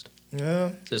worst.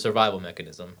 Yeah, it's a survival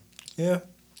mechanism. Yeah,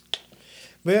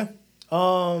 but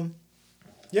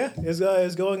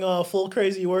is going full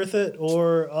crazy worth it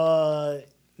or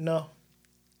no?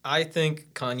 I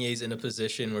think Kanye's in a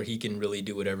position where he can really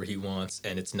do whatever he wants,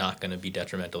 and it's not going to be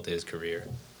detrimental to his career.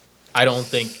 I don't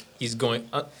think he's going...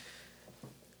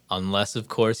 unless, of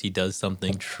course, he does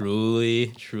something truly,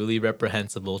 truly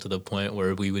reprehensible to the point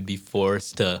where we would be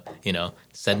forced to,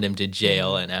 send him to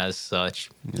jail, and as such...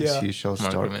 Yes, he shall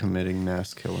start committing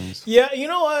mass killings. Yeah, you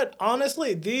know what?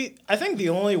 Honestly, I think the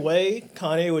only way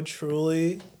Kanye would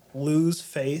truly lose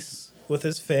face with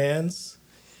his fans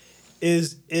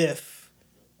is if...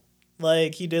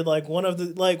 like he did like one of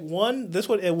the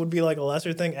it would be like a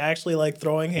lesser thing actually like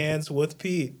throwing hands with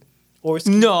Pete or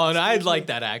I'd like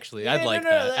that actually. I'd like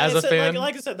that as a fan.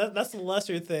 Like I said, that's the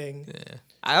lesser thing. Yeah.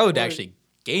 I would actually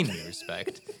gain your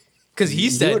respect because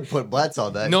he said you would put butts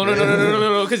on that. No.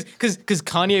 Because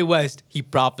Kanye West he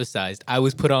prophesized I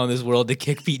was put on this world to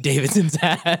kick Pete Davidson's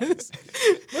ass.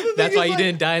 That's why you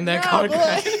didn't die in that car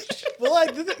crash.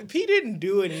 But Pete didn't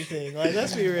do anything. Like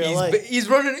let's be real. He's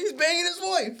banging his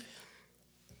wife.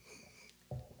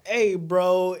 Hey,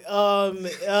 bro.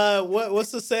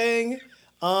 What's the saying?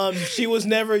 She was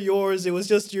never yours. It was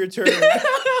just your turn.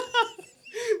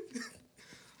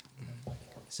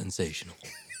 Sensational.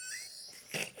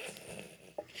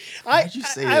 Why'd you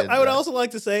say I would also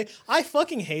like to say I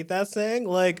fucking hate that saying.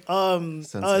 Like,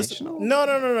 sensational?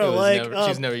 No. Like,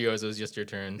 she's never yours. It was just your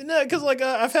turn. No, because like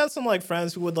I've had some like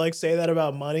friends who would like say that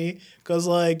about money, because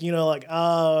like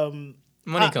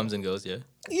money comes and goes. Yeah.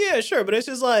 Yeah, sure, but it's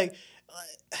just like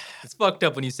it's fucked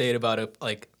up when you say it about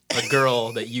a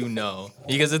girl that you know,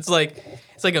 because it's like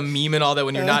a meme and all that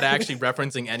when you're not actually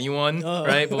referencing anyone,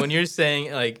 right? But when you're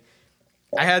saying like.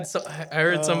 I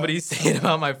heard somebody say it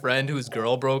about my friend whose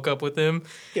girl broke up with him,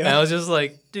 and I was just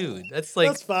like, dude, that's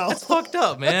foul. That's fucked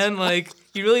up, man. Like,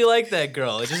 you really like that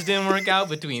girl. It just didn't work out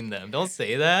between them. Don't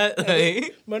say that.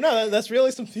 Like, but no, that's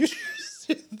really some Future.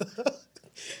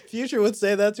 Future would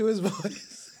say that to his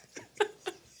voice.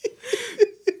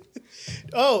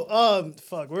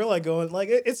 Fuck, we're like going like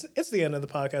it's the end of the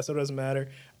podcast, so it doesn't matter.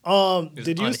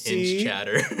 Did you see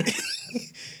chatter?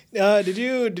 Did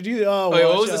you? Wait,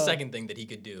 what was the second thing that he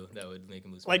could do that would make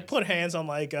him lose? Like put hands on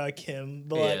like Kim,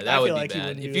 but yeah, that would be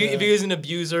bad. If he was an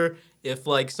abuser, if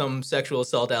like some sexual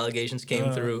assault allegations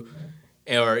came through,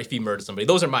 or if he murdered somebody,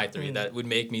 those are my three. That would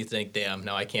make me think, damn,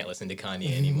 now I can't listen to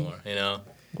Kanye anymore. You know.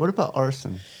 What about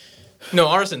arson? No,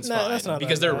 arson's fine that's not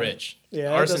because they're rich.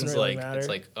 Yeah, arson's really like matter. It's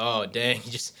like, oh dang, he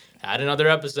just had another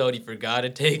episode. He forgot to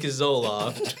take his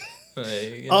Zoloft.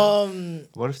 Like, you know.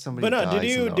 What if somebody? But no,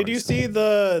 did you see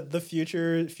the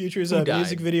Future's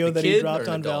music video that he dropped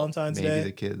on Valentine's Day? Maybe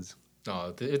the kids.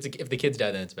 No, if the kids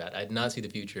die, then it's bad. I did not see the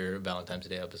Future Valentine's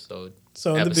Day episode.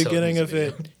 So in the beginning of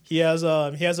it, he has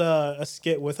a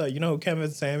skit with you know who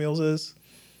Kevin Samuels is?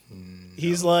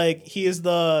 He is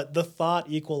the thought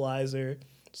equalizer.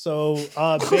 So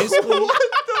basically.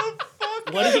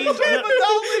 What he's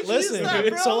listen.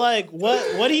 So like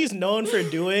what he's known for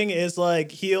doing is like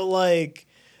he'll be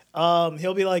like on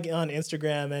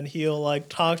Instagram and he'll like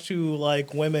talk to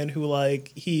like women who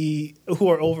who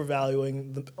are over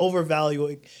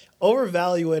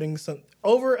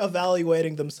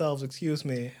evaluating themselves. Excuse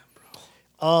me.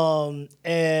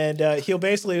 And he'll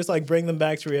basically just like bring them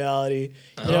back to reality.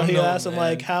 He'll ask them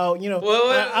like how to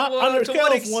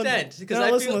what extent? Because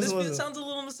I feel this sounds a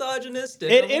little misogynistic.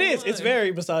 It is. It's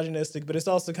very misogynistic, but it's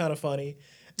also kind of funny.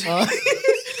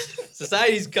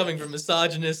 Society's coming from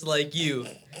misogynists like you,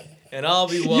 and I'll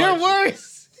be watching.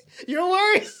 You're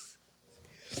worse.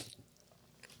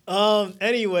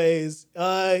 Anyways,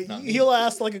 he'll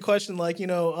ask like a question like,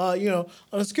 on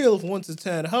a scale of 1 to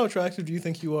 10, how attractive do you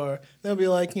think you are? They'll be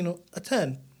like, a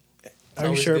 10. Are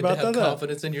you sure about that?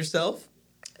 Confidence in yourself,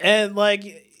 and like,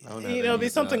 be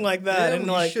something like that. Yeah, and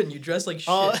well, like, you shouldn't. You dress like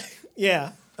shit.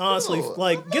 Yeah, honestly,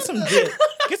 like get some drip.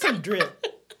 Get some drip.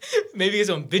 Maybe get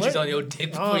some bitches on your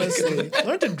dick. Honestly,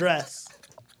 learn to dress.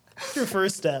 It's your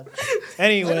first step.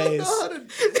 Anyways.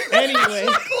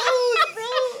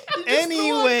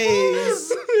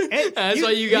 That's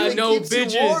why you got no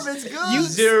bitches. Warm, you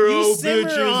zero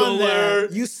bitches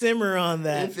alert. You simmer on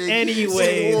that. If it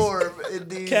Anyways, warm in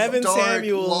these Kevin dark,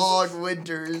 Samuels, long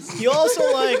winters. He also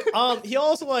like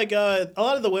a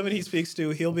lot of the women he speaks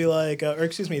to. He'll be like,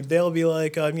 they'll be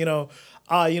like,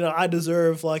 I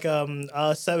deserve like a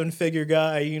 7-figure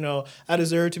guy. I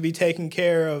deserve to be taken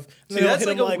care of. See, that's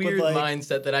like a weird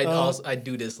mindset that I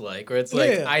do dislike. Where it's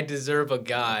like I deserve a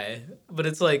guy, but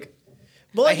it's like.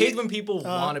 But I hate when people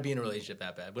want to be in a relationship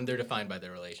that bad, when they're defined by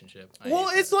their relationship.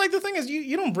 It's like the thing is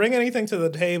you don't bring anything to the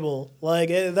table. Like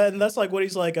that's like what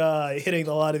he's like hitting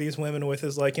a lot of these women with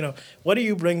is like, what do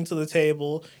you bring to the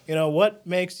table? What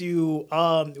makes you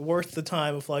worth the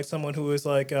time of like someone who is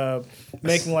like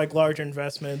making like large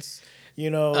investments.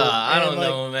 I don't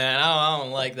know, man. I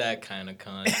don't like that kind of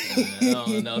content. I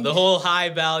don't know. The whole high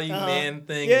value man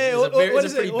thing is a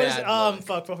pretty bad look.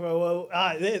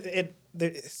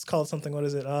 It's called something. What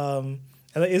is it?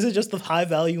 Is it just the high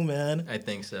value man? I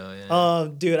think so. Yeah.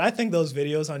 Dude, I think those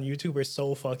videos on YouTube are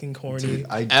so fucking corny. Dude,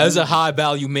 as a high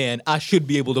value man, I should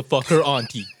be able to fuck her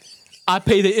auntie. I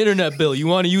pay the internet bill. You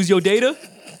want to use your data?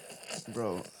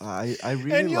 Bro, I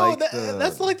really like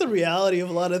that's like the reality of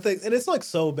a lot of things, and it's like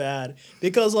so bad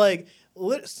because like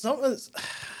someone's.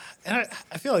 And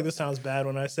I feel like this sounds bad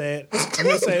when I say it. I'm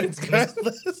gonna say it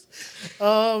regardless.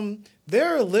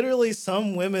 There are literally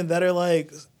some women that are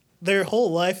like their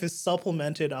whole life is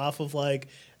supplemented off of like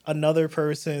another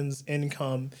person's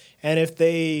income, and if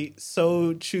they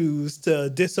so choose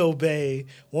to disobey,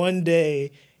 one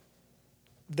day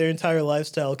their entire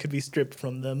lifestyle could be stripped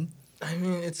from them. I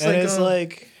mean, it's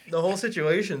like the whole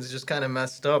situation's just kind of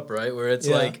messed up, right? Where it's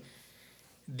like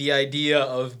the idea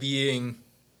of being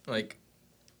like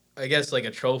I guess like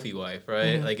a trophy wife,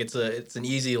 right? Like it's an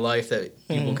easy life that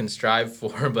people can strive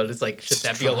for, but it's like, should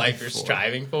that be a life you're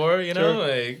striving for? You know,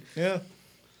 like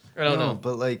I don't know.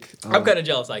 But like, I'm kind of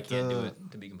jealous. I can't do it,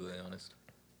 to be completely honest.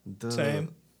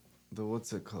 Same. The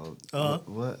what's it called? Uh-huh.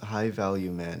 What high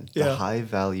value man? Yeah. The high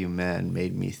value man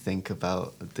made me think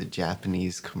about the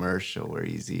Japanese commercial where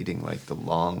he's eating like the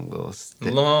long little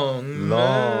stick. Long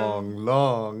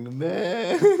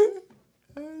man.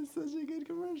 That's such a good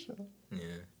commercial.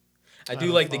 Yeah, I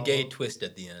do like the gay twist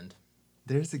at the end.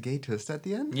 There's a gay twist at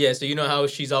the end? Yeah, so you know how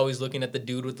she's always looking at the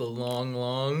dude with the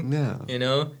long? No. You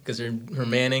know? Because her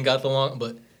man ain't got the long,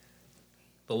 but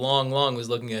the long was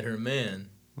looking at her man.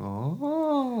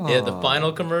 Oh. Yeah, the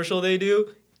final commercial they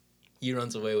do, he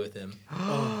runs away with him.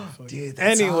 Dude,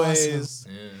 that's Anyways.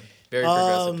 awesome. Yeah, very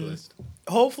progressive twist.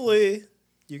 Hopefully,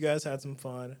 you guys had some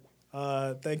fun.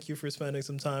 Thank you for spending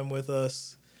some time with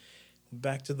us.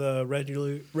 Back to the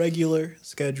regular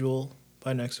schedule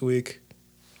by next week.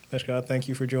 Miskat, thank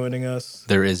you for joining us.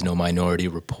 There is no Minority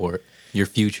Report. Your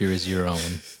future is your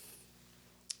own.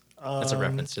 That's a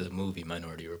reference to the movie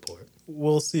Minority Report.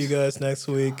 We'll see you guys next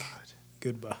week.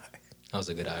 Goodbye. That was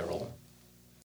a good eye roll.